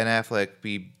have Ben Affleck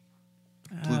be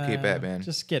Blue Cape Batman.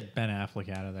 Just get Ben Affleck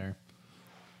out of there.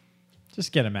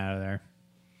 Just get him out of there.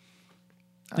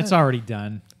 It's already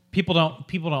done. People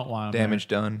don't want him. Damage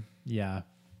done. Yeah.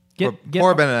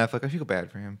 Poor Ben Affleck. I feel bad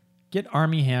for him. Get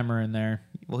Armie Hammer in there.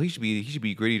 Well, he should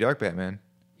be gritty dark Batman.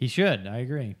 He should. I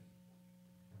agree.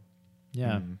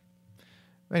 Yeah.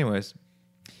 Anyways,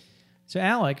 so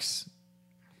Alex,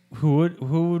 who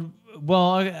would?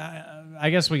 Well, I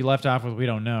guess we left off with we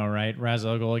don't know, right? Ra's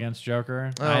al Ghul against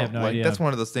Joker. I have no idea. That's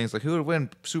one of those things. Like, who would win,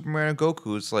 Superman or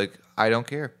Goku? It's like I don't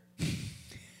care.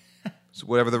 So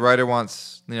whatever the writer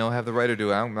wants, have the writer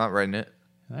do. I'm not writing it.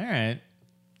 All right.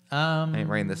 I ain't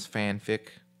writing this fanfic.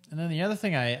 And then the other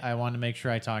thing I wanted to make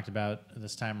sure I talked about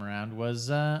this time around was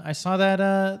I saw that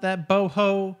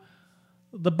boho,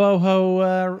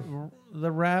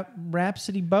 the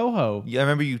Rhapsody boho. Yeah, I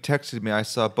remember you texted me. I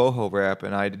saw boho rap,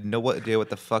 and I didn't know what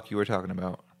the fuck you were talking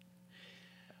about.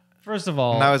 First of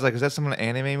all, and I was like, "Is that some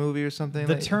anime movie or something?"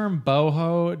 The term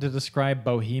boho to describe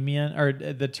bohemian, or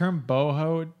the term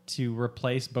boho to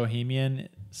replace bohemian,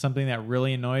 something that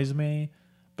really annoys me.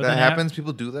 But that happens.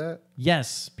 People do that.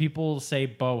 Yes, people say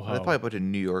boho. That's probably a bunch of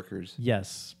New Yorkers.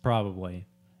 Yes, probably.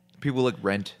 People like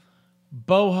Rent.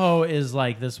 Boho is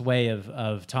like this way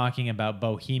of talking about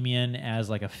bohemian as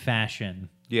like a fashion.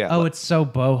 Yeah. Oh, it's so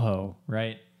boho,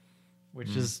 right?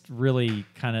 Which is really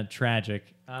kind of tragic.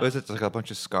 Is it like a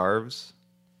bunch of scarves?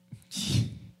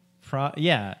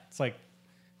 Yeah, it's like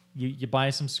you buy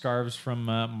some scarves from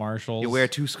Marshalls. You wear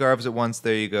 2 scarves at once.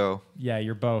 There you go. Yeah,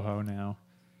 you're boho now.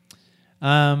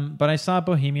 But I saw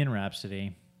Bohemian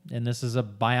Rhapsody, and this is a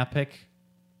biopic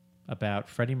about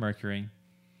Freddie Mercury.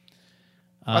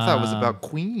 I thought it was about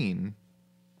Queen.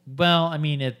 Well, I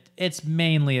mean, it's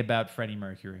mainly about Freddie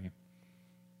Mercury.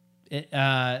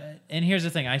 And here's the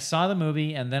thing. I saw the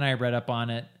movie, and then I read up on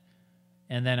it,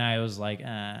 and then I was like,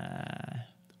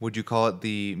 Would you call it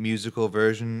the musical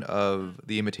version of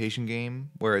The Imitation Game,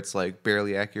 where it's like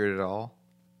barely accurate at all?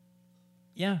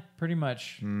 Yeah, pretty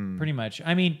much. Pretty much.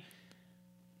 I mean,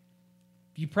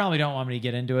 you probably don't want me to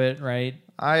get into it, right?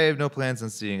 I have no plans on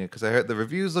seeing it because I heard the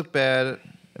reviews looked bad,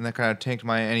 and that kind of tanked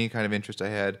any kind of interest I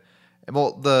had.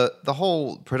 Well, the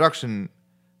whole production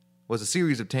was a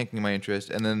series of tanking my interest,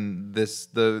 and then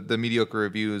the mediocre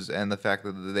reviews and the fact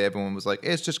that everyone was like,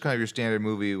 it's just kind of your standard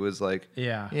movie was like,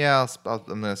 yeah, I'm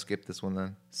gonna skip this one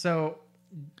then. So,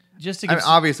 just to give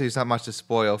obviously it's not much to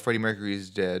spoil. Freddie Mercury is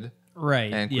dead,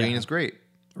 right? And Queen is great,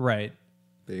 right?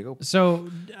 There you go. So,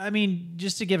 I mean,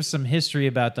 just to give some history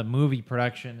about the movie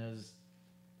production is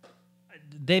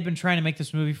they've been trying to make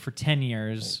this movie for 10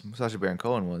 years. Sacha Baron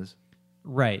Cohen was.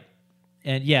 Right.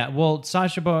 And yeah, well,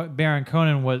 Sacha Baron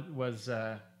Cohen was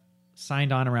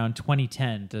signed on around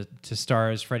 2010 to star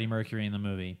as Freddie Mercury in the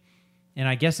movie. And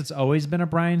I guess it's always been a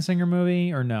Bryan Singer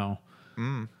movie, or no?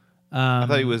 I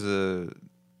thought he was a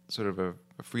sort of a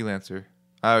freelancer.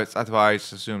 That's why I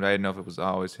just assumed. I didn't know if it was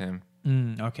always him.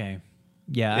 Okay.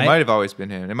 Yeah. It might have always been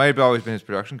him. It might have always been his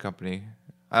production company.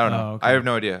 I don't know. Okay. I have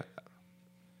no idea.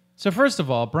 So first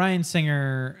of all, Bryan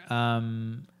Singer,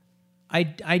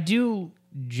 I do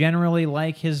generally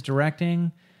like his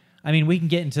directing. I mean, we can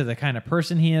get into the kind of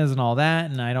person he is and all that,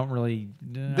 and I don't really...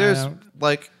 There's,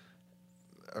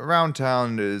 around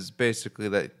town is basically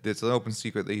that it's an open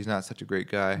secret that he's not such a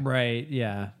great guy. Right,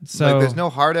 yeah. So there's no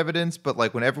hard evidence, but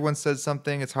when everyone says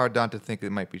something, it's hard not to think it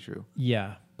might be true.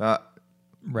 Yeah.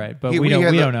 Right, but we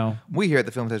don't know. We here at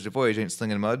the Filmtastic Voyage ain't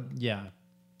slinging mud. Yeah.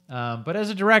 But as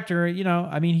a director,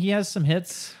 I mean, he has some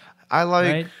hits. I like...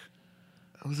 Right?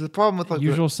 Was the problem with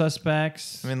Usual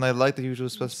Suspects? I mean, I like the Usual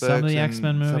Suspects. Some of the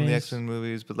X-Men movies. Some of the X-Men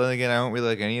movies. But then again, I don't really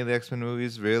like any of the X-Men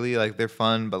movies, really. They're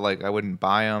fun, but, I wouldn't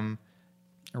buy them.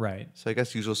 Right. So I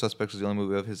guess Usual Suspects is the only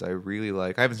movie of his I really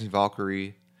like. I haven't seen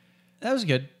Valkyrie. That was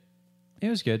good. It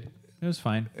was good. It was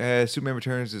fine. Superman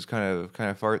Returns is kind of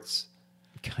farts.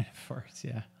 Kind of farts,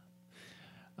 yeah.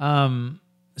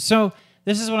 So...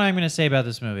 This is what I'm going to say about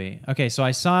this movie. Okay, so I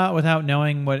saw it without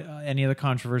knowing what any of the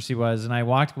controversy was, and I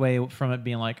walked away from it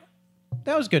being like,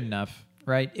 that was good enough,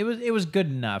 right? It was good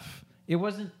enough. It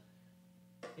wasn't...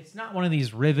 It's not one of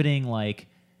these riveting,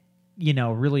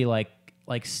 really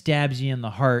stabs you in the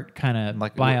heart kind of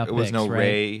biopics, it was no right?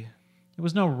 Ray. It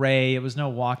was no Ray. It was no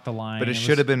Walk the Line. But it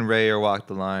should have been Ray or Walk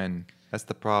the Line. That's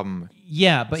the problem.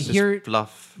 Yeah, but it's here... just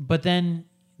fluff. But then,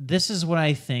 this is what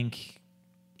I think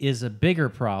is a bigger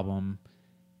problem...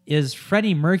 is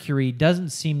Freddie Mercury doesn't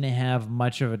seem to have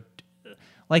much of a...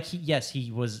 yes,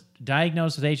 he was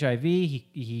diagnosed with HIV,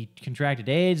 he contracted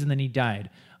AIDS, and then he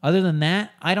died. Other than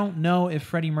that, I don't know if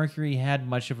Freddie Mercury had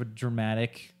much of a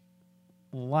dramatic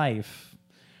life,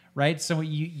 right? So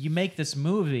you make this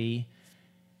movie,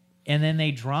 and then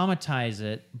they dramatize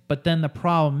it, but then the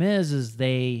problem is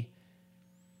they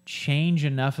change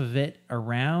enough of it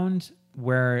around...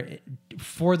 where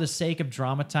for the sake of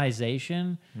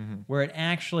dramatization, where it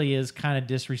actually is kind of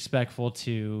disrespectful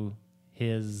to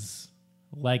his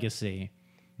legacy.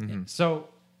 So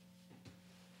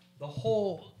the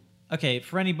whole... Okay,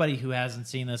 for anybody who hasn't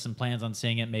seen this and plans on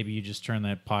seeing it, maybe you just turn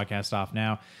the podcast off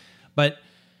now. But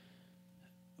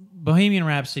Bohemian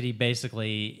Rhapsody,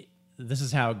 basically, this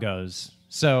is how it goes.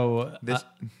 So...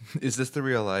 Is this the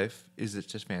real life? Is it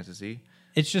just fantasy?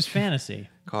 It's just fantasy.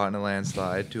 Caught in a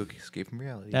landslide to escape from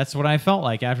reality. That's what I felt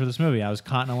like after this movie. I was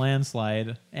caught in a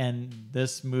landslide, and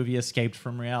this movie escaped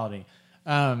from reality.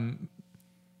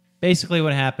 Basically,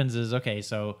 what happens is, okay,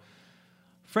 so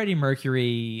Freddie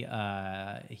Mercury,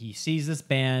 he sees this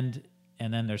band,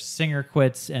 and then their singer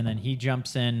quits, and then he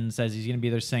jumps in and says he's going to be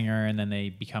their singer, and then they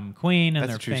become Queen, and That's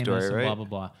they're a true famous, story, and right? blah, blah,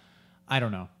 blah. I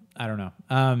don't know.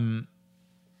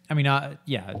 I mean,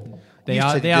 yeah. They you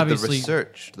said you did obviously the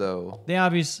research, though.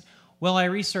 Well, I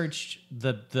researched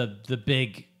the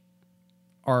big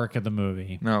arc of the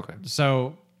movie. No, okay.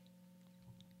 So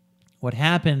what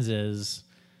happens is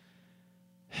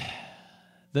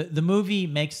the movie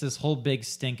makes this whole big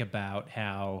stink about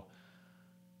how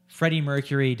Freddie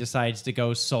Mercury decides to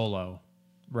go solo,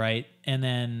 right? And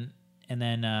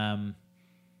then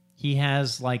he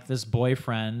has like this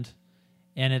boyfriend,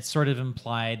 and it's sort of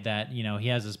implied that, you know, he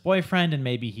has this boyfriend and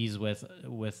maybe he's with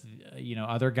you know,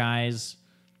 other guys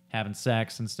having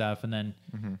sex and stuff, and then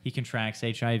he contracts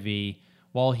HIV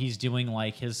while he's doing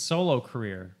like his solo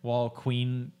career, while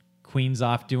Queen's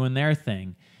off doing their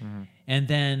thing. And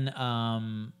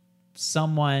then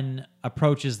someone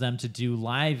approaches them to do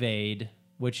Live Aid,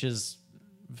 which is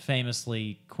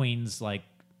famously Queen's, like,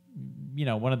 you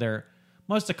know, one of their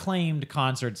most acclaimed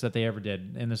concerts that they ever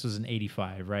did, and this was in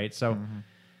 '85, right? So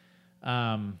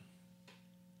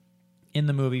in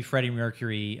the movie, Freddie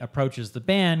Mercury approaches the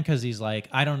band because he's like,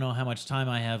 I don't know how much time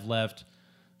I have left,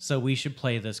 so we should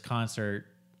play this concert,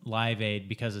 Live Aid,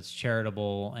 because it's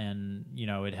charitable and, you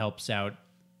know, it helps out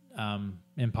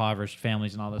impoverished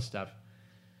families and all this stuff.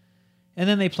 And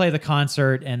then they play the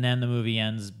concert, and then the movie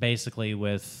ends basically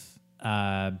with,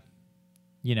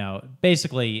 you know,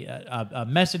 basically a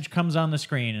message comes on the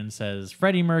screen and says,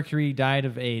 Freddie Mercury died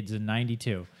of AIDS in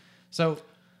 '92. So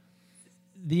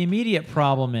the immediate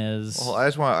problem is... Well,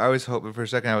 I always hope, for a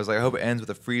second, I was like, I hope it ends with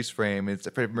a freeze frame. And it's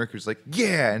Freddie Mercury's like,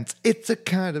 yeah, and it's a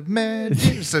kind of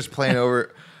magic. It starts playing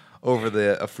over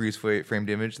a freeze framed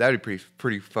image. That would be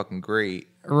pretty fucking great.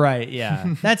 Right,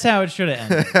 yeah. That's how it should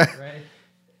have ended, right?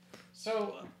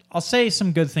 So I'll say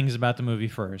some good things about the movie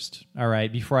first, all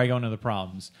right, before I go into the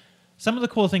problems. Some of the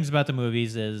cool things about this movie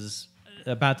is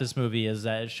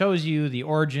that it shows you the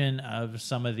origin of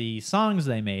some of the songs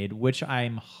they made, which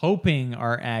I'm hoping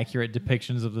are accurate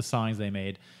depictions of the songs they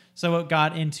made. So it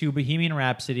got into Bohemian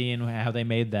Rhapsody and how they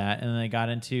made that, and then they got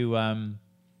into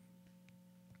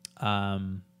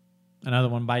Another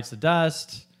One Bites the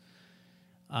Dust.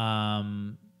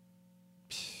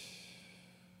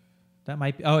 That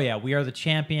might be... Oh, yeah, We Are the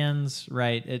Champions,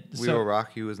 right? We Will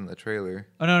Rock You was in the trailer.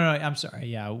 Oh, no, I'm sorry.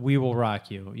 Yeah, We Will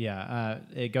Rock You. Yeah,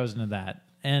 it goes into that.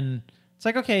 And it's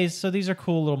like, okay, so these are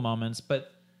cool little moments,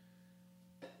 but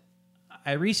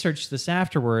I researched this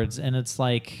afterwards, and it's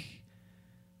like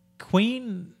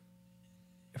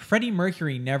Freddie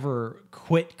Mercury never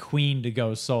quit Queen to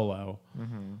go solo.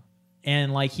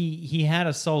 And like he had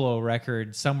a solo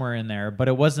record somewhere in there, but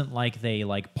it wasn't like they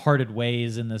like parted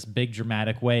ways in this big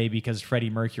dramatic way because Freddie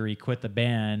Mercury quit the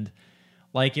band.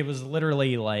 Like, it was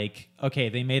literally like, okay,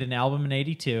 they made an album in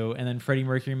 '82, and then Freddie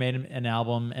Mercury made an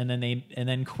album, and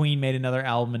then Queen made another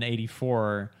album in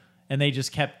 '84, and they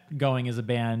just kept going as a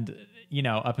band, you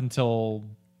know, up until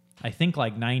I think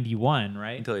like '91,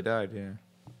 right? Until he died, yeah.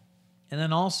 And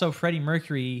then also Freddie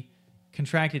Mercury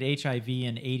contracted HIV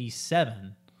in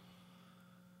 '87.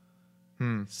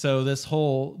 So this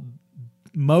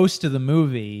most of the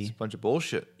movie... It's a bunch of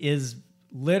bullshit. ...is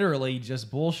literally just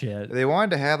bullshit. They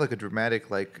wanted to have like a dramatic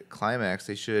like climax.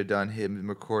 They should have done him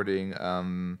recording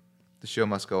The Show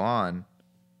Must Go On.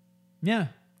 Yeah.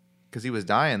 Because he was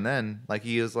dying then. Like,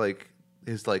 he was like...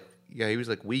 he was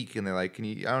like weak, and they're like, I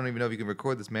don't even know if you can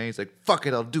record this, man. He's like, fuck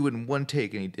it, I'll do it in one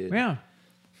take, and he did. Yeah.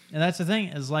 And that's the thing,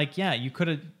 is like, you could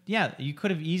have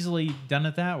easily done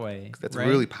it that way. That's right? a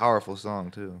really powerful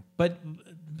song too. But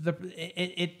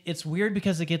it's weird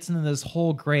because it gets into this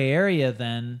whole gray area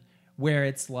then, where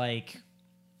it's like,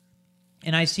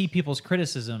 and I see people's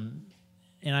criticism,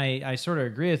 and I sort of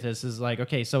agree with this, is like,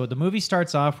 okay, so the movie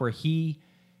starts off where he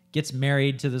gets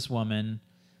married to this woman,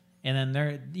 and then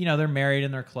they're married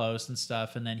and they're close and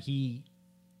stuff, and then he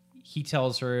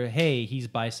tells her, hey, he's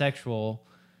bisexual.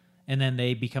 And then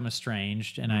they become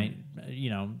estranged, and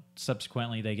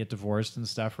subsequently they get divorced and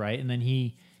stuff, right? And then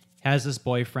he has this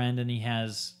boyfriend, and he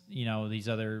has, these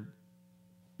other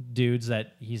dudes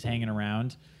that he's hanging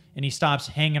around, and he stops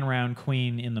hanging around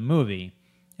Queen in the movie.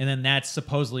 And then that's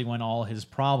supposedly when all his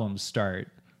problems start,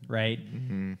 right?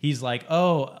 Mm-hmm. He's like,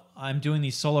 oh, I'm doing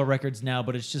these solo records now,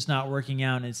 but it's just not working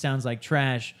out, and it sounds like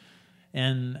trash.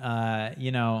 And,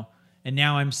 and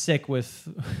now I'm sick with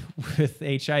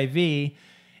HIV.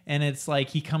 And it's like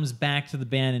he comes back to the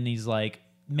band and he's like,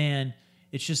 man,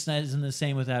 it's just not isn't the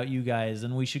same without you guys,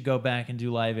 and we should go back and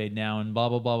do Live Aid now, and blah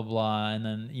blah blah blah blah. And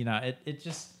then it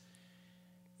Sounds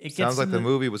gets like the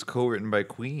movie was co-written by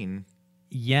Queen.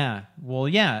 Yeah, well,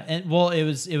 yeah, and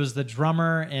it was the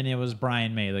drummer and it was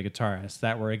Brian May, the guitarist,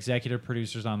 that were executive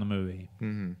producers on the movie,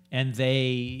 and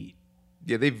they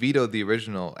vetoed the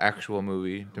original actual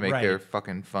movie to make Right. their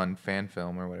fucking fun fan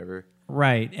film or whatever.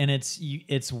 Right, and it's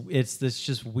this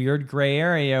just weird gray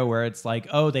area where it's like,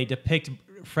 oh, they depict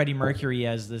Freddie Mercury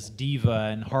as this diva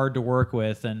and hard to work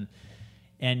with and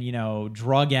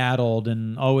drug addled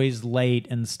and always late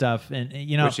and stuff, and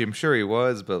Which I'm sure he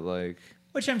was, but like.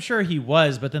 Which I'm sure he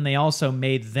was, but then they also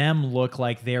made them look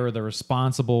like they were the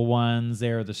responsible ones.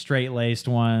 They were the straight-laced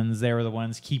ones. They were the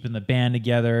ones keeping the band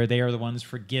together. They are the ones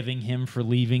forgiving him for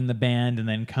leaving the band and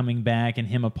then coming back and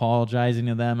him apologizing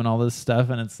to them and all this stuff.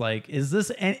 And it's like,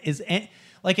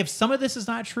 if some of this is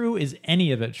not true, is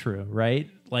any of it true, right?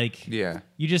 Like, yeah,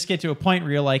 you just get to a point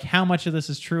where you're like, how much of this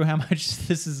is true? How much of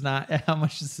this is not? How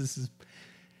much of this is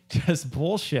just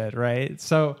bullshit, right?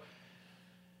 So...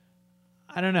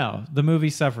 I don't know. The movie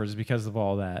suffers because of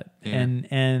all that. Yeah.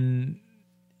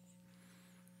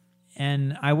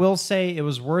 And I will say it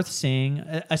was worth seeing,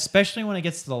 especially when it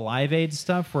gets to the Live Aid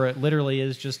stuff where it literally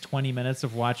is just 20 minutes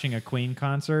of watching a Queen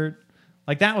concert.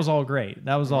 Like, that was all great.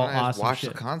 That was all awesome watch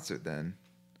shit. the concert then.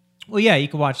 Well, yeah, you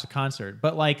could watch the concert.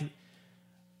 But, like,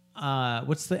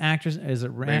 what's the actress? Is it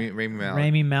Rami Malek?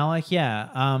 Rami Malek, yeah.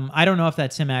 I don't know if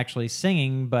that's him actually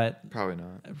singing, but... Probably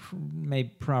not.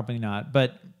 Probably not.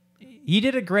 But... He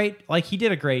did a great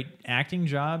acting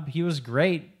job. He was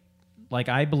great. Like,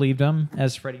 I believed him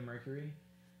as Freddie Mercury.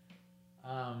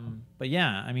 But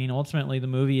yeah, I mean, ultimately the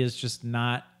movie is just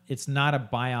not, it's not a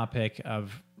biopic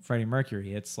of Freddie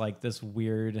Mercury. It's like this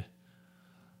weird,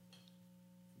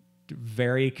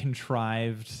 very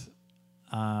contrived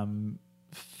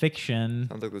fiction.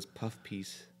 Sounds like this puff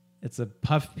piece. It's a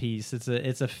puff piece. It's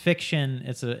a fiction.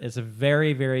 It's a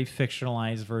very, very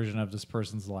fictionalized version of this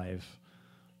person's life,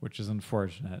 which is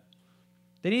unfortunate.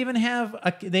 They didn't have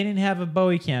a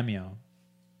Bowie cameo.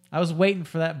 I was waiting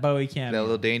for that Bowie cameo. That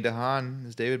little Dane DeHaan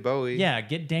is David Bowie. Yeah,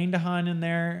 get Dane DeHaan in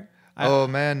there. Oh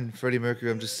man, Freddie Mercury,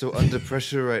 I'm just so under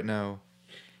pressure right now.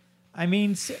 I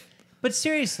mean, but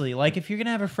seriously, like, if you're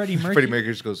gonna have a Freddie Mercury, Freddie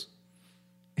Mercury just goes.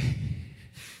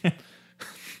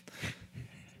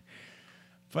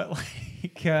 But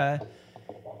like, I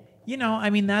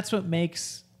mean, that's what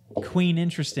makes Queen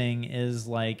interesting. Is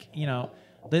like,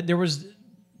 there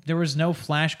was no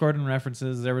Flash Gordon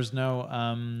references. There was no.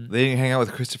 They didn't hang out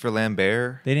with Christopher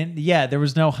Lambert. They didn't. Yeah, there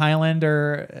was no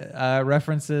Highlander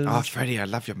references. Oh, Freddie, I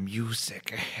love your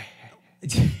music.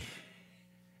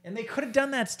 And they could have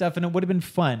done that stuff, and it would have been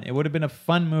fun. It would have been a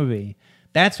fun movie.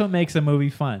 That's what makes a movie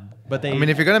fun. But they. I mean,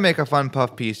 if you're gonna make a fun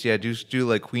puff piece, yeah, just do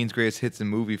like Queen's Greatest Hits in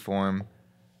movie form.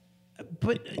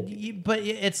 But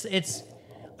it's.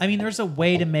 I mean, there's a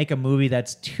way to make a movie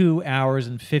that's 2 hours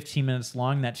and 15 minutes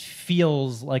long that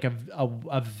feels like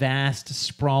a vast,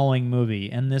 sprawling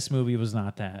movie, and this movie was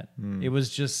not that. It was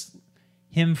just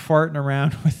him farting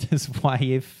around with his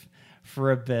wife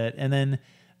for a bit, and then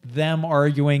them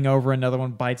arguing over Another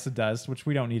One Bites the Dust, which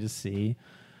we don't need to see.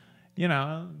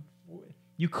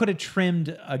 You could have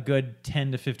trimmed a good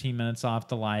 10 to 15 minutes off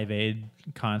the Live Aid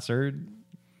concert.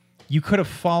 You could have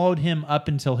followed him up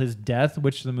until his death,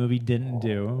 which the movie didn't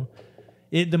do.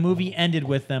 The movie ended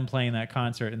with them playing that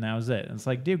concert, and that was it. And it's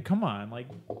like, dude, come on. Like,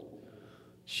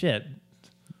 shit.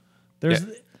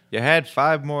 You had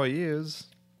 5 more years.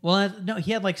 Well, no,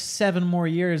 he had like 7 more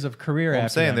years of career after I'm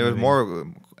saying that there was movie.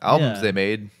 more albums they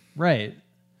made. Right.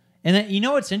 And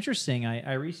then, what's interesting?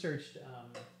 I researched...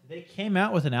 they came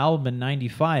out with an album in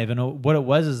 95, and what it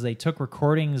was is they took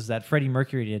recordings that Freddie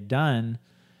Mercury had done,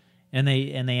 and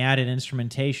they added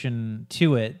instrumentation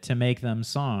to it to make them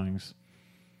songs.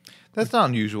 That's not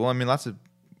unusual. I mean, lots of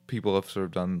people have sort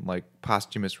of done like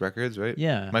posthumous records, right?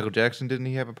 Yeah. Michael Jackson, didn't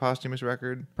he have a posthumous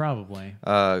record? Probably.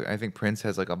 I think Prince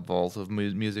has like a vault of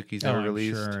music he's never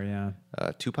released. Sure, yeah.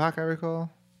 Tupac, I recall.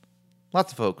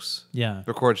 Lots of folks Yeah.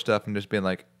 record stuff and just being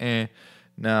like, eh.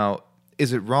 Now,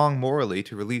 is it wrong morally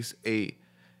to release a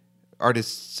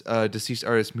deceased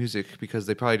artist's music because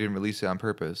they probably didn't release it on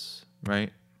purpose,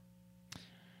 right?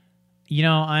 I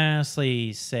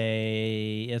honestly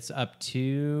say it's up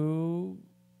to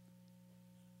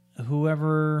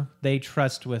whoever they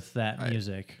trust with that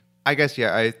music. I guess,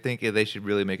 yeah, I think they should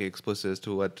really make it explicit as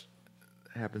to what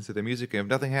happens to their music. And if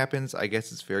nothing happens, I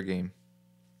guess it's fair game.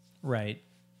 Right.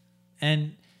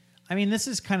 And, I mean, this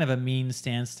is kind of a mean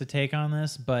stance to take on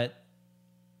this, but...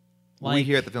 we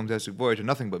here at the Filmtastic Voyage are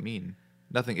nothing but mean.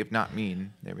 Nothing if not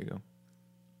mean. There we go.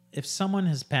 If someone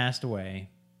has passed away...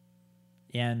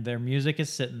 and their music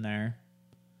is sitting there.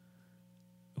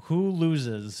 Who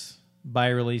loses by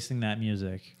releasing that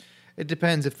music? It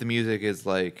depends if the music is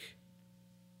like,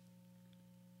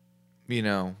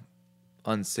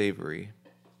 unsavory.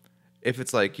 If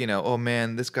it's like, oh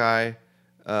man, this guy,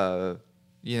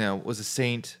 was a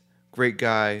saint, great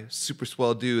guy, super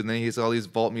swell dude, and then he has all these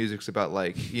vault musics about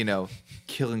like,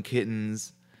 killing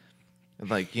kittens, and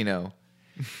like,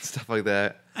 stuff like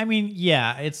that. I mean,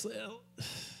 yeah,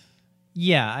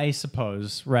 I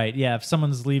suppose, right? Yeah, if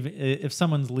someone's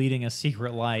leading a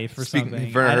secret life or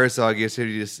something. Werner Herzog used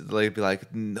to just like be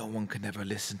like, no one can ever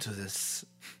listen to this.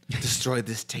 Destroy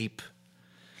this tape.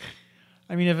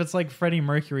 I mean, if it's like Freddie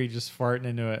Mercury just farting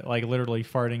into it, like literally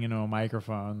farting into a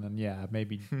microphone, then yeah,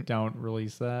 maybe don't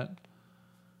release that.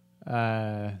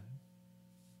 Yeah.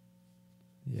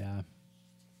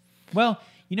 Well,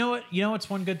 you know what? You know what's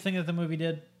one good thing that the movie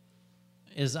did?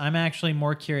 Is I'm actually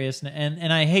more curious,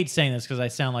 and I hate saying this because I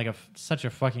sound like such a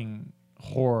fucking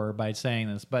whore by saying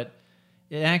this, but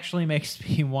it actually makes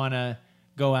me want to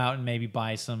go out and maybe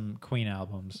buy some Queen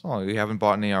albums. Oh, you haven't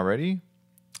bought any already?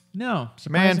 No,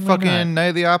 man, fucking not. Night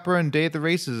of the Opera and Day at the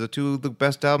Races are two of the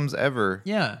best albums ever.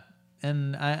 Yeah,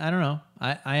 and I don't know.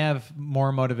 I have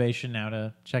more motivation now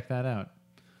to check that out.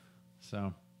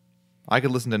 So I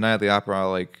could listen to Night of the Opera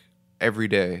like every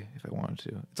day if I wanted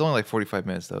to. It's only like 45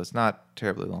 minutes though. It's not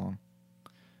terribly long.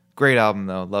 Great album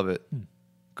though. Love it.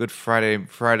 Good Friday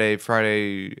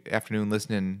afternoon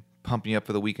listening, pumping you up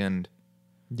for the weekend.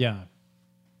 Yeah,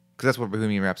 because that's what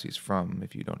Bohemian Rhapsody is from.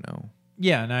 If you don't know.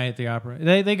 Yeah, Night at the Opera.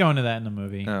 They go into that in the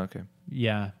movie. Oh, okay.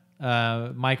 Yeah.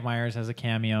 Mike Myers has a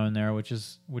cameo in there, which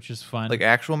is fun. Like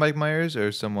actual Mike Myers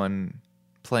or someone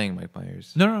playing Mike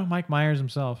Myers? No, Mike Myers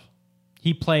himself.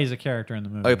 He plays a character in the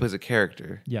movie. Oh, he plays a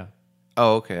character. Yeah.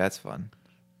 Oh, okay, that's fun.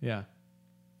 Yeah.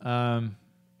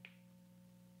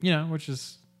 Which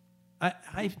is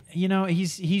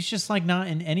he's just like not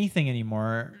in anything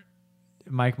anymore.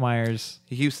 Mike Myers.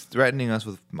 He keeps threatening us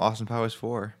with Austin Powers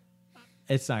 4.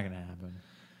 It's not going to happen.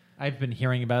 I've been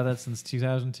hearing about that since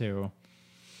 2002.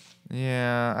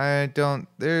 Yeah, I don't.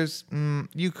 There's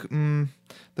the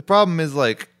problem is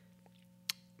like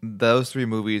those three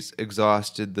movies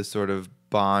exhausted the sort of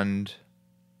Bond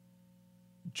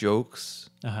jokes,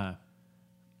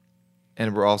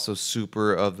 and were also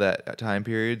super of that time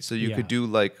period. So you could do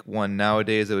like one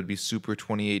nowadays that would be super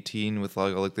 2018 with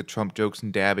like the Trump jokes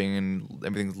and dabbing and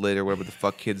everything's lit or whatever the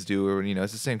fuck kids do, or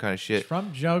it's the same kind of shit.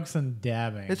 Trump jokes and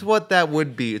dabbing. It's what that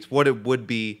would be. It's what it would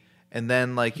be. And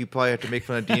then like you probably have to make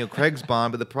fun of Daniel Craig's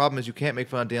Bond, but the problem is you can't make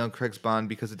fun of Daniel Craig's Bond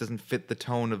because it doesn't fit the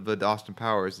tone of the Austin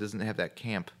Powers. It doesn't have that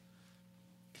camp.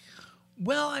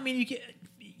 Well, I mean,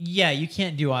 you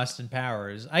can't do Austin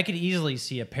Powers. I could easily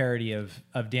see a parody of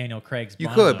Daniel Craig's Bond.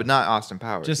 You could, but not Austin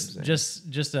Powers.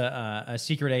 Just a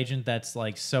secret agent that's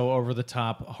like so over the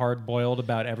top, hard boiled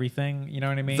about everything. You know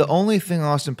what I mean? The only thing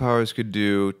Austin Powers could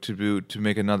do to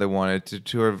make another one is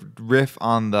to riff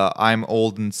on the "I'm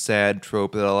old and sad"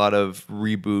 trope that a lot of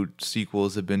reboot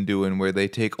sequels have been doing, where they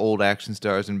take old action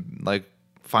stars and like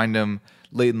find them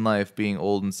late in life being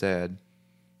old and sad.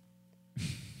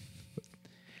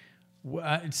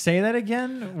 Say that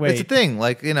again? Wait. It's a thing.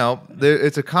 Like,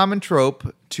 it's a common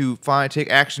trope to take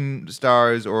action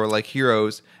stars or like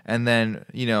heroes and then,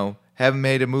 haven't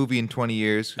made a movie in 20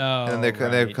 years. Oh, and they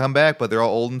come back, but they're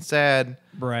all old and sad.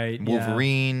 Right.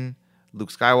 Wolverine,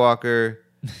 Luke Skywalker,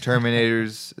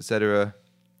 Terminators, etc.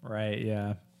 Right,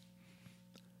 yeah.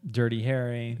 Dirty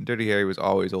Harry. Dirty Harry was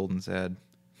always old and sad.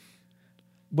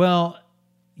 Well,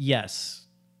 yes.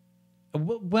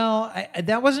 Well,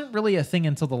 that wasn't really a thing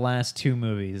until the last two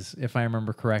movies, if I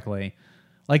remember correctly.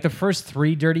 Like the first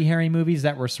three Dirty Harry movies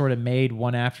that were sort of made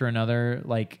one after another,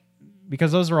 like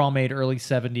because those were all made early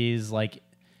 70s, like,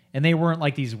 and they weren't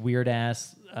like these weird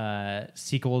ass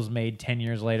sequels made 10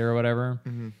 years later or whatever.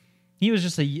 Mm-hmm. He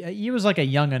was like a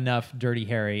young enough Dirty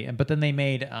Harry, but then they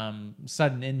made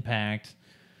Sudden Impact.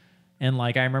 And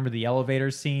like I remember the elevator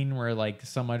scene where like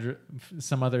some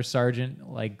other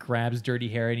sergeant like grabs Dirty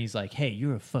Harry and he's like, "Hey,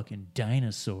 you're a fucking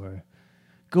dinosaur.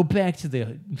 Go back to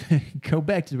the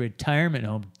retirement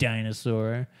home,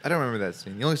 dinosaur." I don't remember that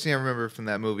scene. The only scene I remember from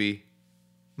that movie,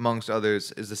 amongst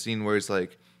others, is the scene where it's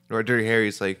like, where Dirty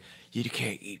Harry's like, "You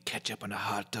can't eat ketchup on a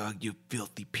hot dog, you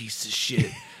filthy piece of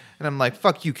shit." And I'm like,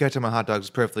 "Fuck you, ketchup on hot dogs is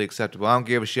perfectly acceptable. I don't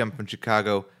give a shit. I'm from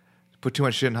Chicago. Put too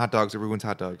much shit in hot dogs, it ruins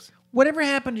hot dogs." Whatever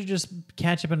happened to just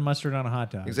ketchup and mustard on a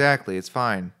hot dog? Exactly, it's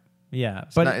fine. Yeah,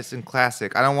 it's in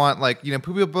classic. I don't want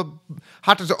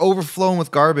hot dogs are overflowing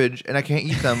with garbage, and I can't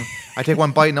eat them. I take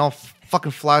one bite, and all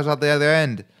fucking flies out the other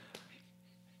end.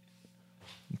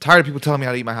 tired of people telling me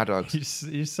how to eat my hot dogs.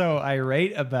 You're so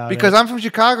irate about Because it. I'm from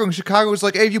Chicago, and Chicago is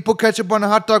like, hey, if you put ketchup on a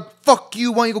hot dog, fuck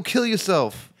you. Why don't you go kill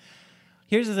yourself?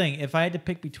 Here's the thing: if I had to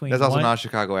pick between That's also not a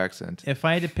Chicago accent. if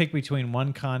I had to pick between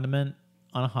one condiment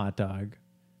on a hot dog,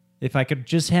 if I could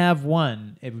just have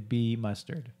one, it would be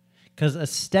mustard. Because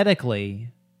aesthetically,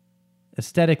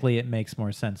 it makes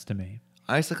more sense to me.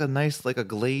 I just like a nice, like a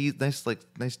glaze, nice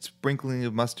sprinkling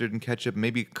of mustard and ketchup,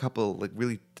 maybe a couple like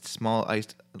really small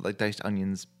diced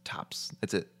onions tops.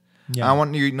 That's it. Yeah. I don't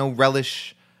want no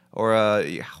relish or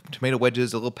tomato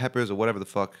wedges, or little peppers or whatever the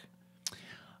fuck.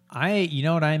 You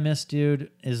know what I miss,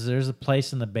 dude, is there's a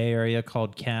place in the Bay Area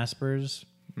called Casper's.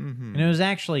 Mm-hmm. And it was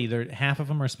actually, half of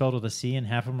them are spelled with a C and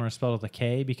half of them are spelled with a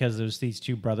K because there's these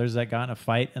two brothers that got in a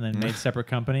fight and then made separate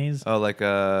companies. Oh, like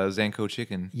Zanko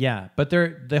chicken. Yeah, but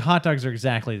the hot dogs are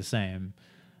exactly the same.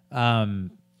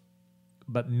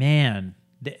 But man,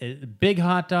 big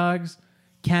hot dogs,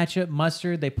 ketchup,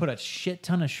 mustard, they put a shit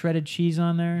ton of shredded cheese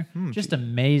on there. Just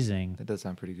amazing. That does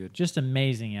sound pretty good. Just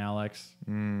amazing, Alex.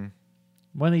 One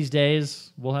of these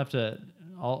days, we'll have to.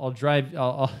 I'll drive.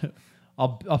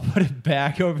 I'll put it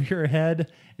back over your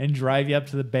head and drive you up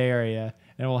to the Bay Area,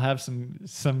 and we'll have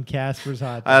some Casper's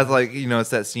hot dogs. I was like, it's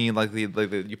that scene like the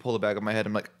you pull the back of my head.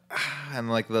 I'm like, and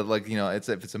it's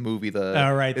if it's a movie,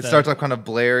 it starts off kind of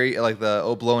blurry, like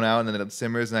blown out, and then it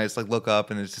simmers, and I just like look up,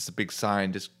 and it's just a big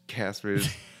sign, just Casper's.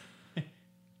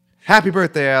 Happy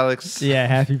birthday, Alex. Yeah,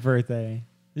 happy birthday.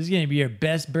 This is gonna be your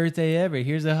best birthday ever.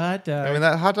 Here's a hot dog. I mean,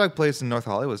 that hot dog place in North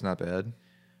Hollywood's not bad.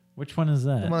 Which one is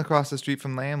that? The one across the street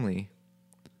from Lamley.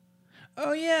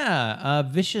 Oh, yeah.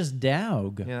 Vicious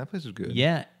Dog. Yeah, that place is good.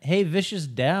 Yeah. Hey, Vicious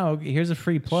Dog, here's a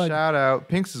free plug. Shout out.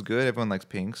 Pink's is good. Everyone likes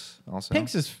Pink's also.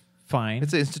 Pink's is fine.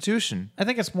 It's an institution. I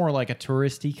think it's more like a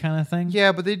touristy kind of thing.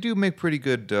 Yeah, but they do make pretty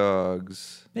good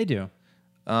dogs. They do.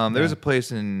 There was a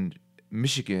place in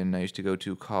Michigan I used to go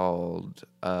to called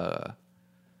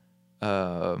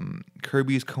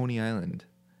Kirby's Coney Island.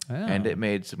 Oh. And it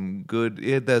made some good...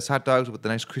 It had those hot dogs with the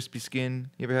nice crispy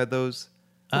skin. You ever had those?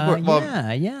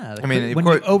 Yeah. I mean, when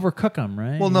you overcook them,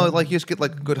 right? Well, no, like you just get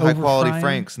like good high quality Overfry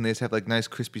Franks, and they just have like nice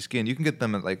crispy skin. You can get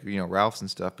them at like Ralph's and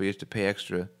stuff, but you have to pay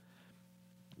extra.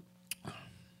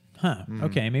 Huh.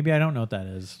 Okay, maybe I don't know what that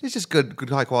is. It's just good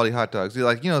high quality hot dogs. You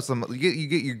like you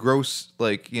get your gross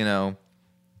I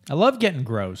love getting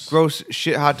gross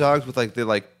shit hot dogs with like they're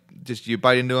like just you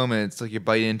bite into them and it's like you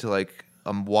bite into like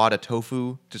a wad of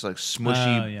tofu, just like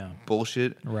smushy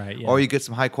bullshit. Right. Yeah. Or you get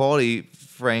some high quality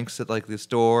Franks at like the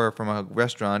store or from a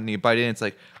restaurant, and you bite in. It's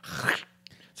like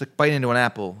biting into an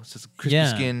apple. It's just crispy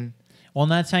skin. Well,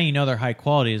 and that's how you know they're high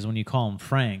quality is when you call them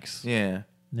Franks. Yeah.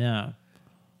 Yeah.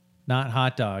 Not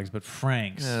hot dogs, but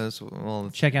Franks. Yeah.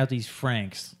 Check out these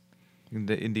Franks.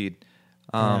 Indeed.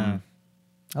 I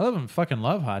fucking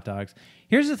love hot dogs.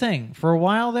 Here's the thing. For a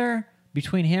while there,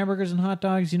 between hamburgers and hot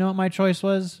dogs, you know what my choice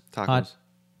was? Tacos.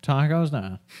 Tacos?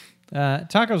 No.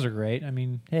 Tacos are great. I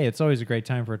mean, hey, it's always a great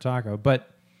time for a taco. But,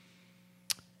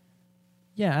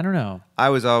 yeah, I don't know. I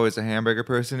was always a hamburger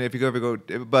person.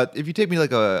 But if you take me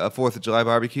like a 4th of July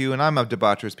barbecue, and I'm a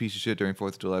debaucherous piece of shit during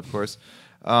 4th of July, of course,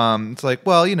 it's like,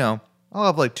 well, I'll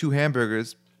have like 2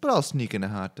 hamburgers, but I'll sneak in a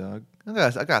hot dog. I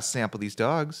gotta sample these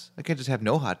dogs. I can't just have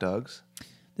no hot dogs.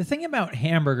 The thing about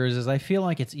hamburgers is I feel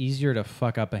like it's easier to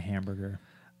fuck up a hamburger.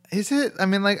 Is it? I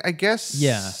mean, like, I guess...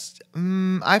 Yeah.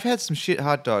 I've had some shit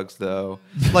hot dogs, though.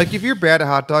 Like, if you're bad at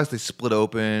hot dogs, they split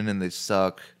open and they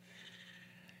suck.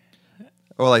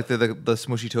 Or, like, the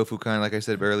smushy tofu kind, like I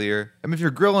said earlier. I mean, if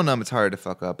you're grilling them, it's hard to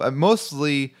fuck up.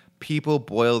 Mostly, people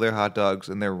boil their hot dogs,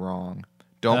 and they're wrong.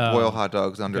 Don't boil hot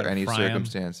dogs under any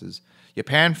circumstances. You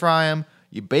pan fry them.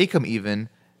 You bake them even.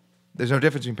 There's no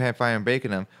difference between pan frying and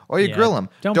baking them. Or you grill them.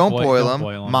 Don't boil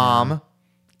them, Mom.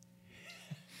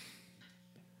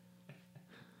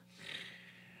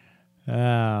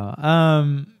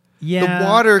 Yeah. The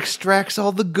water extracts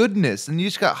all the goodness, and you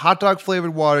just got hot dog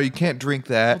flavored water. You can't drink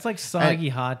that. Well, it's like soggy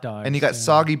hot dogs. And you got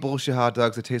soggy bullshit hot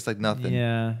dogs that taste like nothing.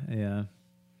 Yeah, yeah.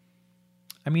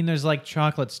 I mean, there's like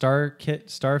chocolate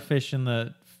starfish in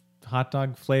the hot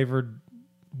dog flavored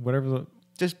whatever.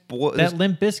 That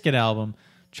Limp Bizkit album.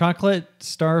 Chocolate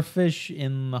starfish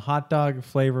in the hot dog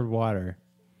flavored water.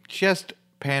 Just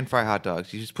pan fry hot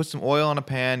dogs. You just put some oil on a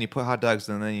pan, you put hot dogs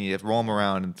in, and then you roll them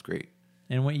around, and it's great.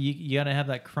 And you got to have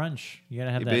that crunch. You got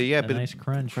to have that nice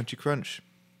crunch. Crunchy crunch.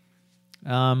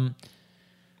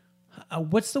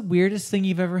 What's the weirdest thing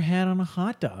you've ever had on a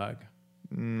hot dog?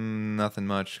 Nothing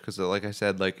much, because like I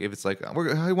said, like if it's like,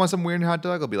 I want some weird hot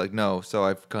dog, I'll be like, no. So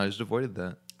I've kind of just avoided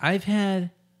that. I've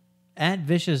had... At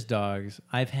Vicious Dogs,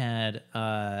 I've had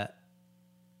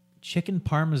chicken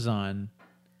parmesan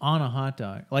on a hot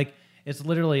dog. Like, It's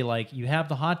literally like you have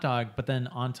the hot dog, but then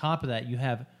on top of that you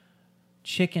have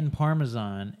chicken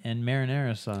parmesan and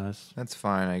marinara sauce. That's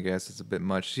fine, I guess. It's a bit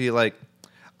much. See, like,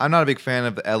 I'm not a big fan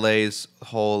of LA's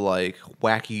whole like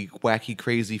wacky,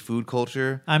 crazy food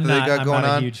culture I'm that not. they got I'm going not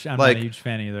on. a huge. I'm like, not a huge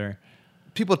fan either.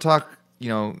 people talk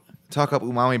up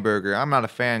umami burger. I'm not a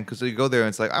fan because you go there and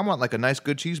it's like, I want like a nice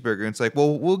good cheeseburger. And it's like,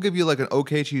 well, we'll give you like an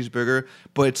okay cheeseburger,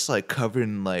 but it's like covered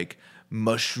in like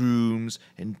mushrooms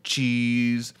and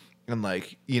cheese and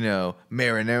like,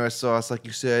 marinara sauce, like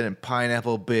you said, and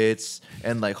pineapple bits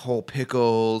and like whole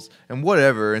pickles and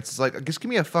whatever. It's just like, just give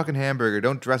me a fucking hamburger.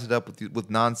 Don't dress it up with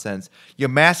nonsense. You're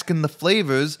masking the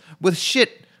flavors with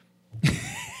shit.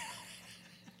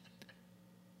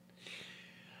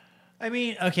 I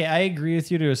mean, okay, I agree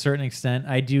with you to a certain extent.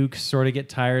 I do sort of get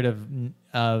tired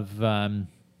of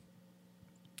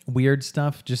weird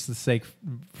stuff just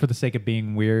for the sake of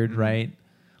being weird, right?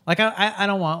 Like I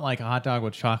don't want like a hot dog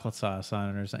with chocolate sauce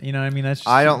on it or something. You know what I mean? That's just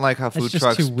I don't like how food just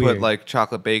trucks too put weird. like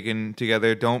chocolate bacon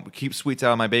together. Don't keep sweets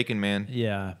out of my bacon, man.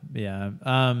 Yeah.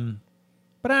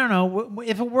 But I don't know.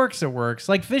 If it works, it works.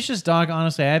 Like Vicious Dog,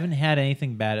 honestly, I haven't had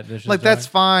anything bad at Vicious Dog. Like, that's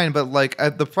fine, but like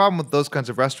the problem with those kinds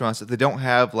of restaurants is they don't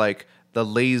have like the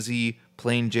lazy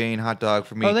plain Jane hot dog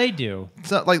for me. Oh, they do.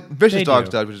 It's not like Vicious They Dog's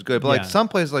do. dog, which is good, but Yeah. like some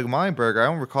places like my burger, I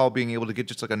don't recall being able to get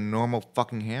just like a normal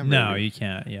fucking hamburger. No, you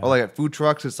can't. Yeah. Or like at food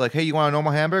trucks, it's like, hey, you want a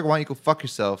normal hamburger? Why don't you go fuck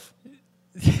yourself?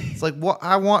 It's like, what?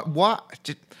 I want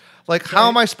what? Like, how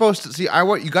am I supposed to see?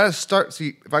 You got to start.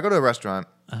 See, if I go to a restaurant,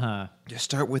 just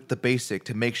start with the basic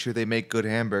to make sure they make good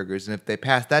hamburgers, and if they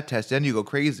pass that test, then you go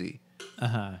crazy.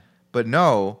 But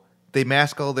no, they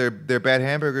mask all their bad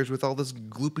hamburgers with all this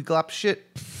gloopy glop shit.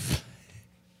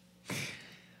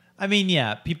 I mean,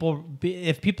 yeah,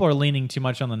 if people are leaning too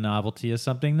much on the novelty of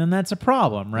something, then that's a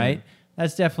problem, right?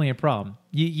 That's definitely a problem.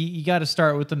 You got to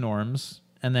start with the norms,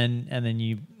 and then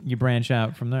you branch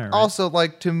out from there. Right? Also,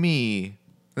 like, to me,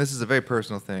 this is a very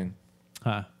personal thing.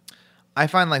 I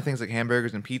find like things like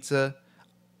hamburgers and pizza,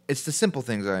 it's the simple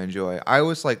things I enjoy. I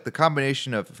always like the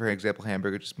combination of, for example,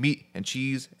 hamburger, just meat and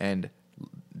cheese and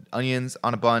onions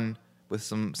on a bun with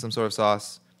some sort of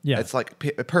sauce. Yeah. It's like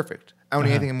perfect. I don't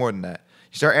need anything more than that.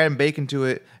 You start adding bacon to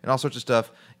it and all sorts of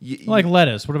stuff. Like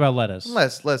lettuce. What about lettuce?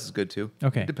 Lettuce is good too.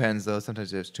 Okay. It depends though.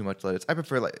 Sometimes there's too much lettuce. I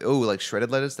prefer like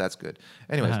shredded lettuce. That's good.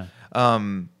 Anyways,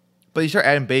 but you start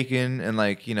adding bacon and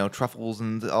like truffles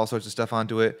and all sorts of stuff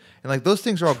onto it, and like those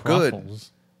things are all good.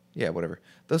 Yeah, whatever.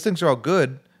 Those things are all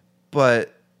good,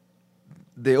 but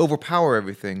they overpower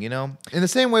everything. In the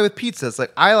same way with pizza, it's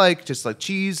like I like just like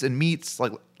cheese and meats,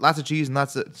 like lots of cheese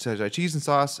and cheese and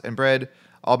sauce and bread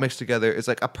all mixed together. It's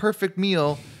like a perfect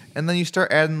meal, and then you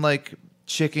start adding like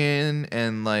chicken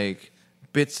and like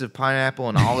bits of pineapple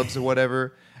and olives or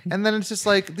whatever, and then it's just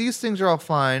like these things are all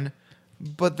fine,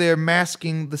 but they're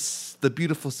masking the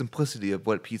beautiful simplicity of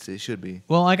what pizza should be.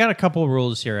 Well, I got a couple of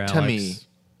rules here, Alex. To me.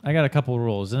 I got a couple of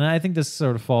rules, and I think this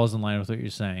sort of falls in line with what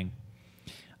you're saying.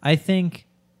 I think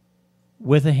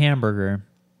with a hamburger,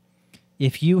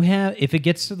 if it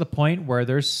gets to the point where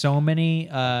there's so many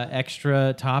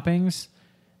extra toppings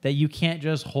that you can't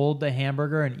just hold the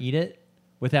hamburger and eat it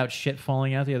without shit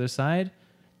falling out the other side,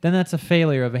 then that's a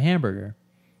failure of a hamburger.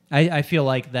 I feel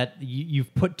like that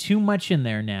you've put too much in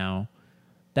there now,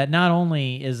 that not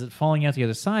only is it falling out the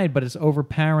other side, but it's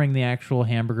overpowering the actual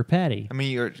hamburger patty. I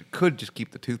mean, you could just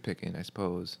keep the toothpick in, I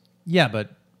suppose. Yeah,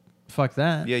 but fuck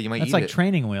that. Yeah, you might That's eat like it.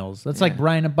 training wheels. That's like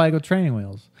riding a bike with training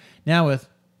wheels. Now with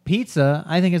pizza,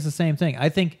 I think it's the same thing. I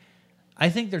think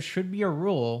there should be a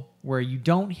rule where you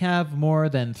don't have more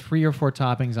than 3 or 4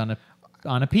 toppings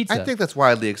on a pizza. I think that's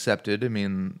widely accepted. I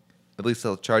mean, at least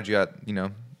they'll charge you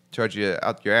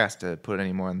out your ass to put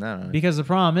any more than that on it. Because the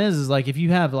problem is like if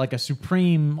you have like a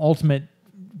supreme ultimate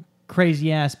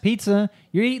crazy ass pizza,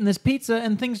 you're eating this pizza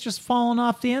and things just falling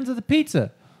off the ends of the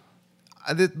pizza.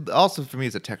 Also, for me,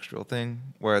 it's a textural thing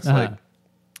where it's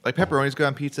like pepperoni's good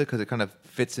on pizza because it kind of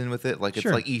fits in with it. Like it's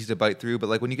like easy to bite through. But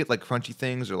like when you get like crunchy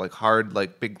things or like hard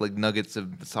like big like nuggets of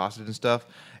sausage and stuff,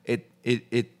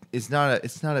 it's not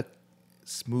a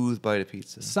smooth bite of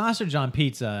pizza. Sausage on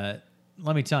pizza,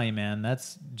 let me tell you, man,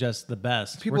 that's just the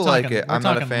best. People like it. I'm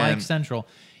not a fan. Mike Central.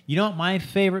 You know what my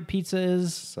favorite pizza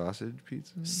is? Sausage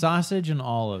pizza? Sausage and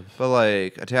olive. But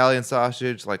like Italian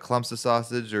sausage, like clumps of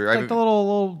sausage, or Like the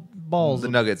little balls. the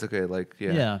nuggets. Okay, like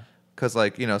Yeah. Because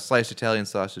like sliced Italian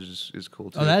sausage is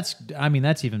cool too. Oh, that's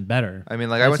even better. I mean,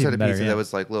 like I once had a pizza that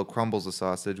was like little crumbles of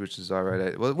sausage, which is all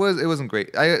right. It wasn't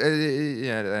great. I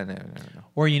don't know.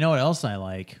 Or you know what else I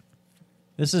like?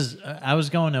 This is I was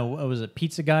going to was it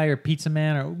Pizza Guy or Pizza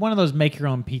Man or one of those make your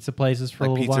own pizza places for a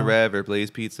Like little Pizza while. Rev or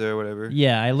Blaze Pizza or whatever.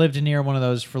 Yeah, I lived near one of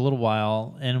those for a little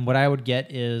while, and what I would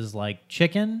get is like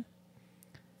chicken,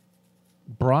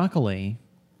 broccoli,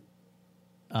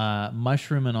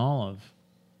 mushroom, and olive.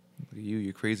 Look at you,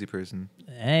 you crazy person.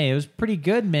 Hey, it was pretty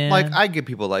good, man. Like I get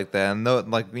people like that, and though,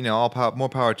 like more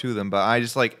power to them. But I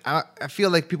just I feel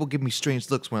like people give me strange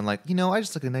looks when I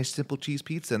just like a nice simple cheese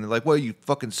pizza, and they're like, "What, are you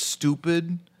fucking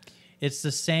stupid?" It's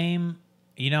the same.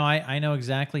 I know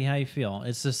exactly how you feel.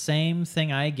 It's the same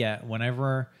thing I get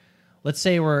whenever, let's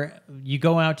say you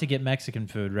go out to get Mexican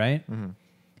food, right? Mm-hmm.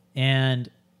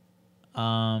 And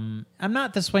I'm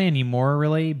not this way anymore,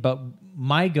 really. But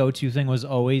my go-to thing was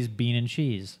always bean and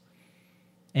cheese.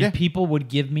 And people would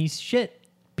give me shit.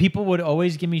 People would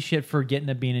always give me shit for getting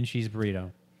a bean and cheese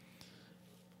burrito.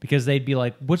 Because they'd be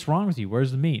like, what's wrong with you?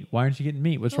 Where's the meat? Why aren't you getting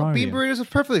meat? What's wrong with you? Bean burritos are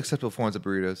perfectly acceptable forms of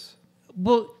burritos.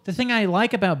 Well, the thing I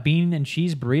like about bean and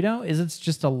cheese burrito is it's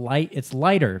just it's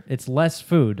lighter. It's less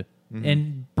food. Mm-hmm.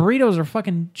 And burritos are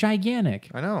fucking gigantic.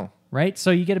 I know. Right?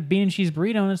 So you get a bean and cheese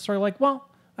burrito and it's sort of like, well,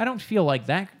 I don't feel like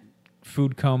that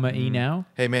food coma-y now.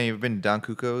 Hey, man, you've been to Don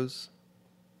Cuco's?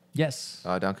 Yes.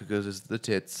 Don Cuco's is the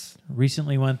tits.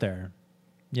 Recently went there.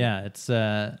 Yeah, it's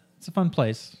a fun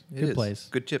place. Good place.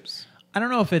 Good chips. I don't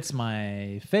know if it's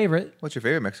my favorite. What's your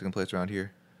favorite Mexican place around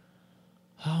here?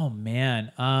 Oh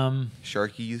man,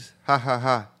 Sharky's. Ha ha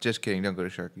ha. Just kidding. Don't go to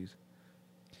Sharky's.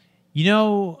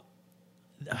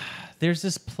 There's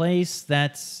this place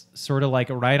that's sort of like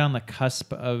right on the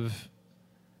cusp of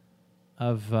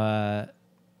North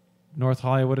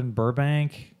Hollywood and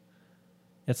Burbank.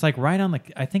 It's like right on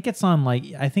I think it's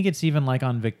even like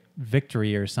on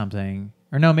Victory or something.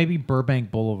 Or no, maybe Burbank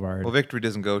Boulevard. Well, Victory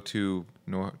doesn't go to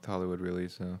North Hollywood really,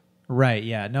 so. Right,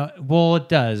 yeah. No, well it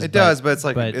does. It does, but it's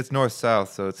like it's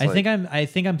north-south, so it's I think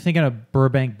I'm thinking of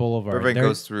Burbank Boulevard. Burbank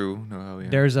goes through. No, yeah.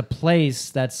 There's a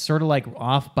place that's sort of like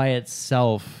off by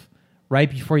itself right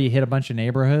before you hit a bunch of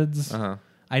neighborhoods. Uh-huh.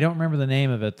 I don't remember the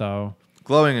name of it though.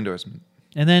 Glowing endorsement.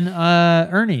 And then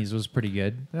Ernie's was pretty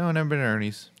good. No, I've never been to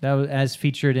Ernie's. That was as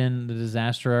featured in The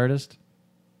Disaster Artist.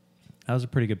 That was a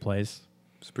pretty good place.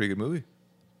 It's a pretty good movie.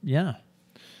 Yeah.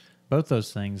 Both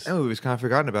those things. That movie's kind of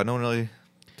forgotten about. No one really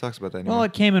talks about that anymore. Well,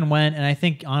 it came and went, and I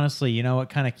think honestly, it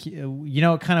kind of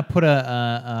put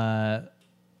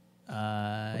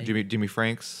Jimmy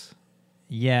Franks.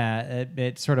 Yeah,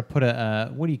 it sort of put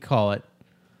what do you call it?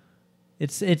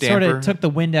 It Damper. sort of took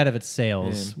the wind out of its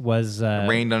sails. Yeah. Was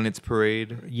rained on its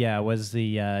parade. Yeah, was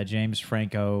the James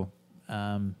Franco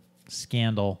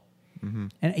scandal, mm-hmm.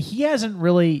 And he hasn't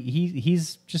really.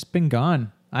 He's just been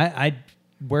gone.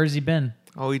 Where's he been?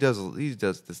 Oh, he does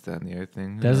this, that, and the other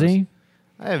thing. Does he?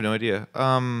 I have no idea.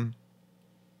 Yeah,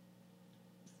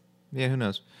 who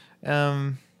knows?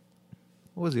 What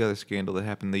was the other scandal that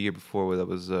happened the year before? That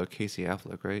was Casey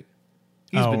Affleck, right?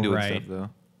 He's been doing stuff though.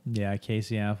 Yeah,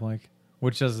 Casey Affleck,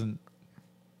 which doesn't.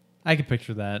 I can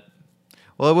picture that.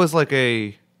 Well, it was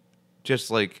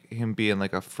just like him being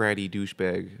like a fratty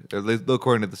douchebag,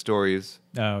 according to the stories.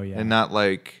 Oh yeah, and not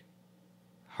like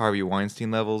Harvey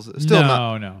Weinstein levels. Still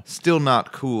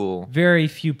not cool. Very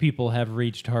few people have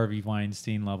reached Harvey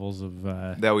Weinstein levels of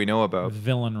that we know about.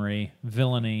 Villainy.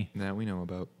 That we know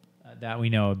about.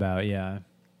 Yeah.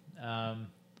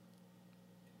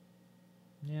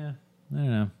 Yeah, I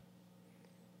don't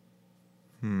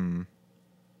know.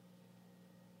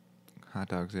 Hot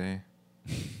dogs, eh?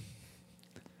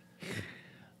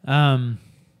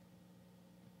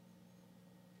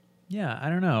 Yeah, I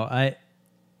don't know.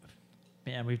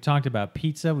 We've talked about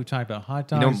pizza. We've talked about hot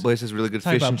dogs. You know, place is really good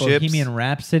fish and chips. Bohemian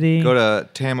Rhapsody. Go to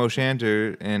Tam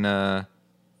O'Shanter in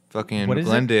fucking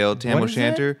Glendale. Tam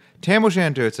O'Shanter. Tam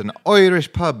O'Shanter. It's an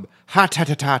Irish pub. Ha ta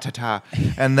ta ta ta ta.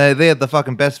 And they have the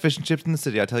fucking best fish and chips in the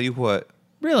city. I tell you what.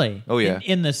 Really? Oh yeah.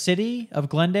 In the city of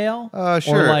Glendale?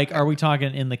 Sure. Or are we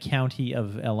talking in the county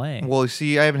of L.A.? Well, you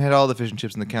see, I haven't had all the fish and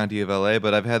chips in the county of L.A.,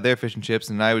 but I've had their fish and chips,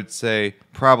 and I would say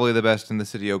probably the best in the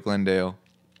city of Glendale.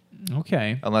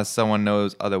 Okay. Unless someone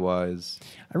knows otherwise.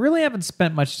 I really haven't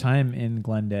spent much time in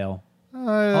Glendale.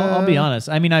 I'll be honest.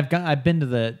 I mean, I've been to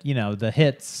the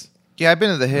hits. Yeah, I've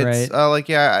been to the hits.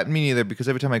 Right. Me neither, because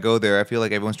every time I go there, I feel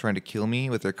like everyone's trying to kill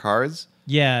me with their cars.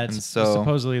 Yeah, it's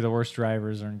supposedly the worst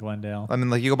drivers are in Glendale. I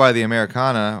mean, you go by the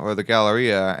Americana or the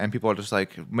Galleria, and people are just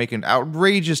making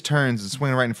outrageous turns and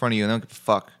swinging right in front of you, and they don't give a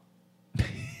fuck. And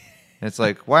it's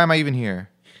like, why am I even here?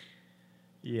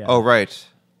 Yeah. Oh, right.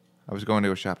 I was going to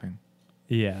go shopping.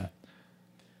 Yeah.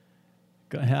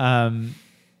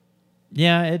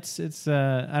 Yeah, it's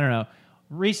I don't know.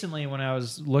 Recently, when I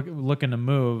was looking to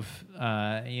move,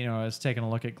 I was taking a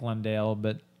look at Glendale,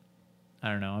 but I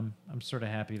don't know. I'm sort of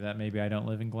happy that maybe I don't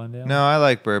live in Glendale. No, I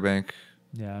like Burbank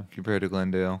Yeah. compared to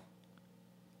Glendale.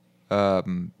 I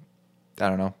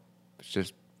don't know. It's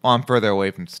just I'm further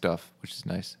away from stuff, which is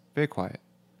nice. Very quiet.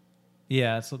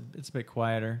 Yeah, it's a bit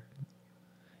quieter.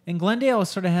 And Glendale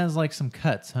sort of has like some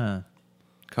cuts, huh?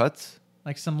 Cuts?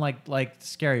 Like some like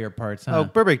scarier parts, huh? Oh,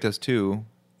 Burbank does too.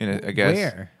 I guess.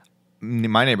 Where?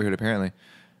 My neighborhood, apparently.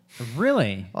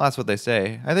 Really? Well, that's what they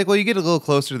say. I think. Well, you get a little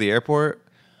closer to the airport.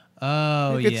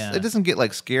 Oh, yeah. It doesn't get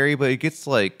like scary, but it gets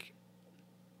like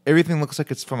everything looks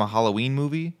like it's from a Halloween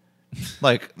movie.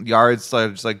 Like yards are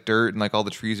just like dirt and like all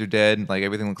the trees are dead and like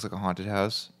everything looks like a haunted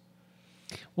house.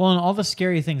 Well, and all the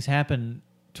scary things happen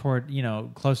toward,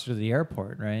 closer to the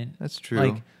airport, right? That's true.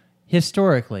 Like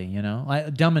historically,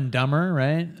 like Dumb and Dumber,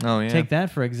 right? Oh, yeah. Take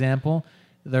that for example.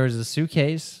 There was a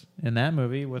suitcase in that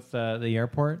movie with the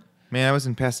airport. Man, I was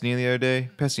in Pasadena the other day.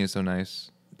 Pasadena's so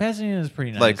nice. Pasadena is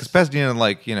pretty nice. Like, 'cause Pasadena,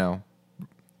 like,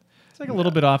 it's like a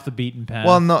little bit off the beaten path.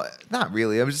 Well, no, not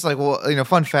really. I was just like, well,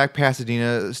 fun fact: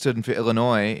 Pasadena stood in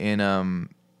Illinois in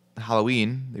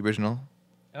Halloween, the original.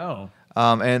 Oh.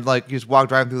 And like you just walk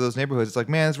driving through those neighborhoods, it's like,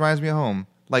 man, this reminds me of home.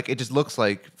 Like it just looks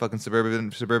like fucking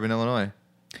suburban Illinois.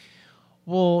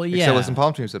 Well, yeah. Except with some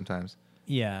palm trees sometimes.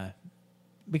 Yeah.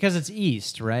 Because it's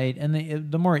east, right?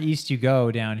 And the more east you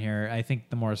go down here, I think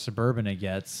the more suburban it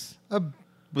gets. A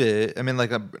bit. I mean,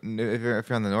 like if you're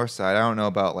on the north side, I don't know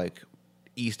about like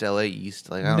East LA East.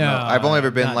 Like I don't know. I've only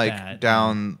ever been not like that,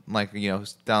 down, like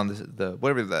down the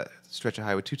whatever that stretch of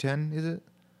highway 210 is it?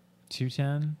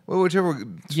 210? Well, whichever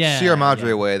Sierra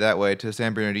Madre way, that way to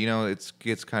San Bernardino, it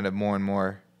gets kind of more and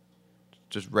more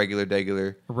just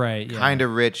regular, right? Kind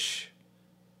of rich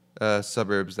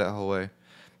suburbs that whole way.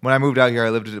 When I moved out here,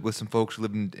 I lived with some folks who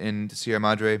lived in Sierra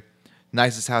Madre.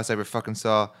 Nicest house I ever fucking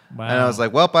saw. Wow. And I was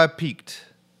like, well, I peaked.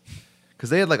 Because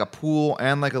they had like a pool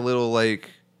and like a little like...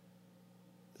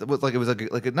 It was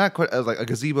like not quite... like a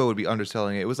gazebo would be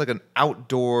underselling it. It was like an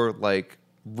outdoor like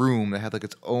room that had like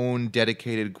its own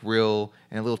dedicated grill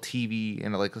and a little TV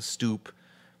and like a stoop.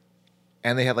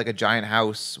 And they had like a giant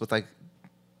house with like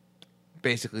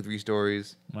basically 3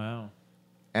 stories. Wow.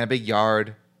 And a big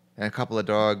yard and a couple of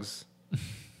dogs.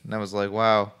 And I was like,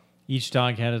 wow. Each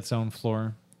dog had its own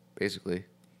floor. Basically.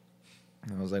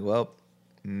 And I was like, well,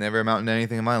 never amounted to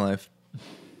anything in my life.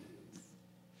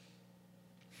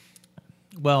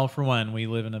 Well, for one, we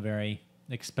live in a very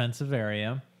expensive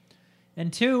area.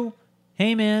 And 2,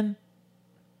 hey, man,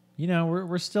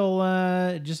 we're still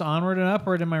just onward and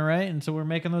upward, am I right? And so we're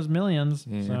making those millions.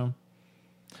 Yeah. So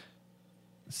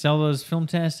sell those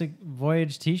Filmtastic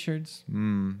Voyage t-shirts.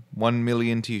 1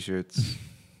 million t-shirts.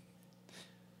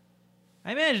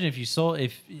 I imagine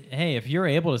if you're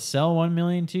able to sell 1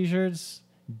 million t-shirts,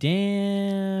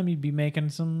 damn, you'd be making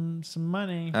some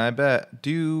money. I bet.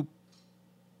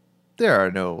 There are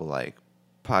no like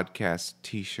podcast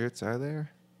t-shirts, are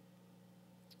there?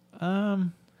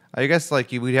 I guess like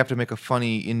we'd have to make a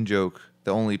funny in-joke that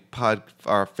only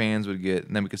our fans would get,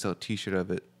 and then we could sell a t-shirt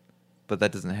of it. But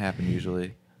that doesn't happen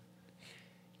usually.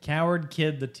 Coward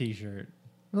Kid the t-shirt.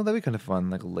 Well, that'd be kind of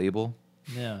fun, like a label.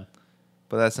 Yeah.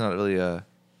 But that's not really a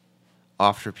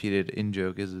oft-repeated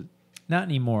in-joke, is it? Not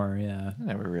anymore, yeah. It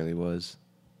never really was.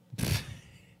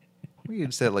 We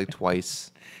had said it like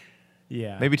twice.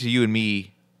 Yeah. Maybe to you and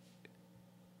me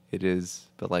it is,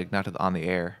 but like not on the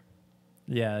air.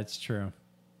 Yeah, it's true.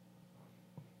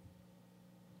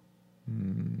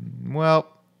 Well,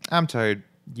 I'm tired.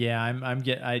 Yeah,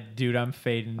 I'm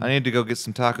fading. I need to go get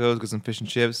some tacos, get some fish and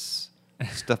chips,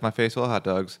 stuff my face full of hot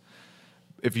dogs.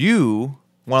 If you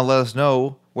want to let us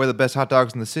know where the best hot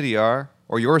dogs in the city are,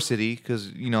 or your city,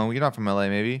 because you're not from LA,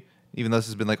 maybe, even though this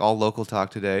has been like all local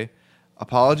talk today.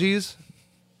 Apologies,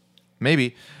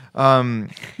 maybe. You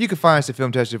can find us at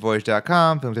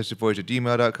filmtestedvoyage.com,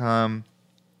 filmtestedvoyage@gmail.com,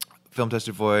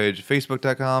 filmtestedvoyage,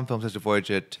 facebook.com,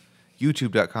 filmtestedvoyage at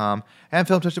youtube.com, and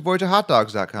filmtestedvoyage at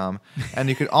hotdogs.com. And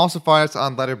you can also find us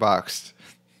on Letterboxd.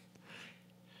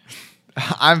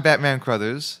 I'm Batman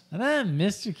Crothers. And I'm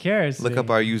Mr. Karras. Look up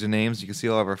our usernames. You can see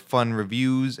all of our fun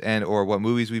reviews and or what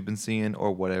movies we've been seeing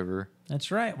or whatever. That's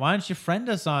right. Why don't you friend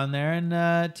us on there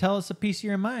and tell us a piece of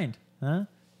your mind, huh?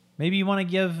 Maybe you want to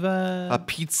give... a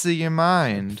pizza your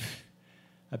mind.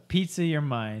 A pizza your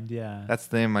mind, yeah. That's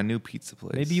the name of my new pizza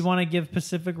place. Maybe you want to give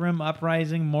Pacific Rim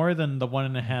Uprising more than the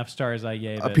 1.5 stars I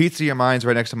gave it. Pizza your mind's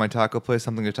right next to my taco place.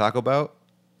 Something to talk about.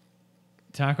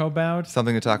 Taco Bout?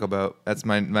 Something to talk about. That's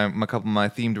my couple of my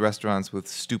themed restaurants with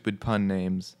stupid pun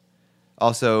names.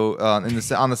 Also, on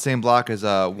the same block as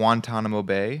Guantanamo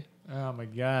Bay. Oh my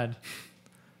god,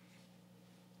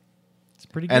 it's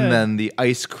pretty good. And then the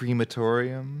Ice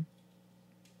Creamatorium.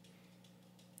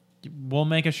 We'll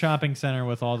make a shopping center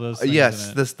with all those things Yes,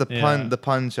 in it. this the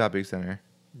pun shopping center.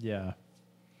 Yeah.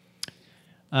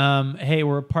 Hey,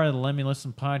 we're a part of the Let Me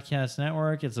Listen Podcast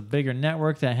Network. It's a bigger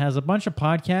network that has a bunch of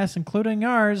podcasts, including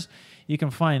ours. You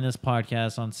can find this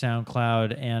podcast on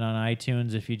SoundCloud and on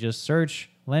iTunes if you just search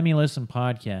Let Me Listen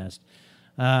Podcast.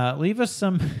 Leave us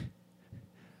some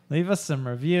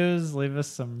reviews. Leave us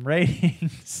some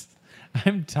ratings.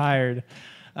 I'm tired.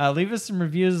 Leave us some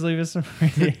reviews. Leave us some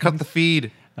ratings. Cut the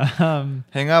feed.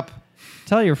 Hang up.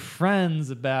 Tell your friends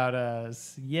about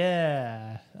us.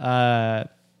 Yeah.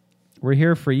 We're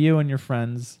here for you and your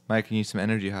friends. Mike can use some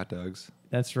energy hot dogs.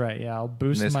 That's right. Yeah, I'll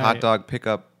boost This my hot dog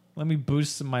pickup. Let me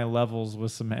boost my levels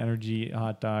with some energy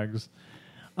hot dogs.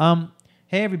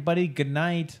 Hey everybody, good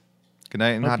night. Good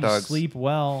night and Hope hot you dogs. sleep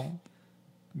well.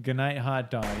 Good night, hot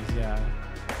dogs. Yeah.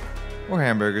 Or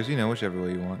hamburgers, whichever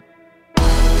way you want.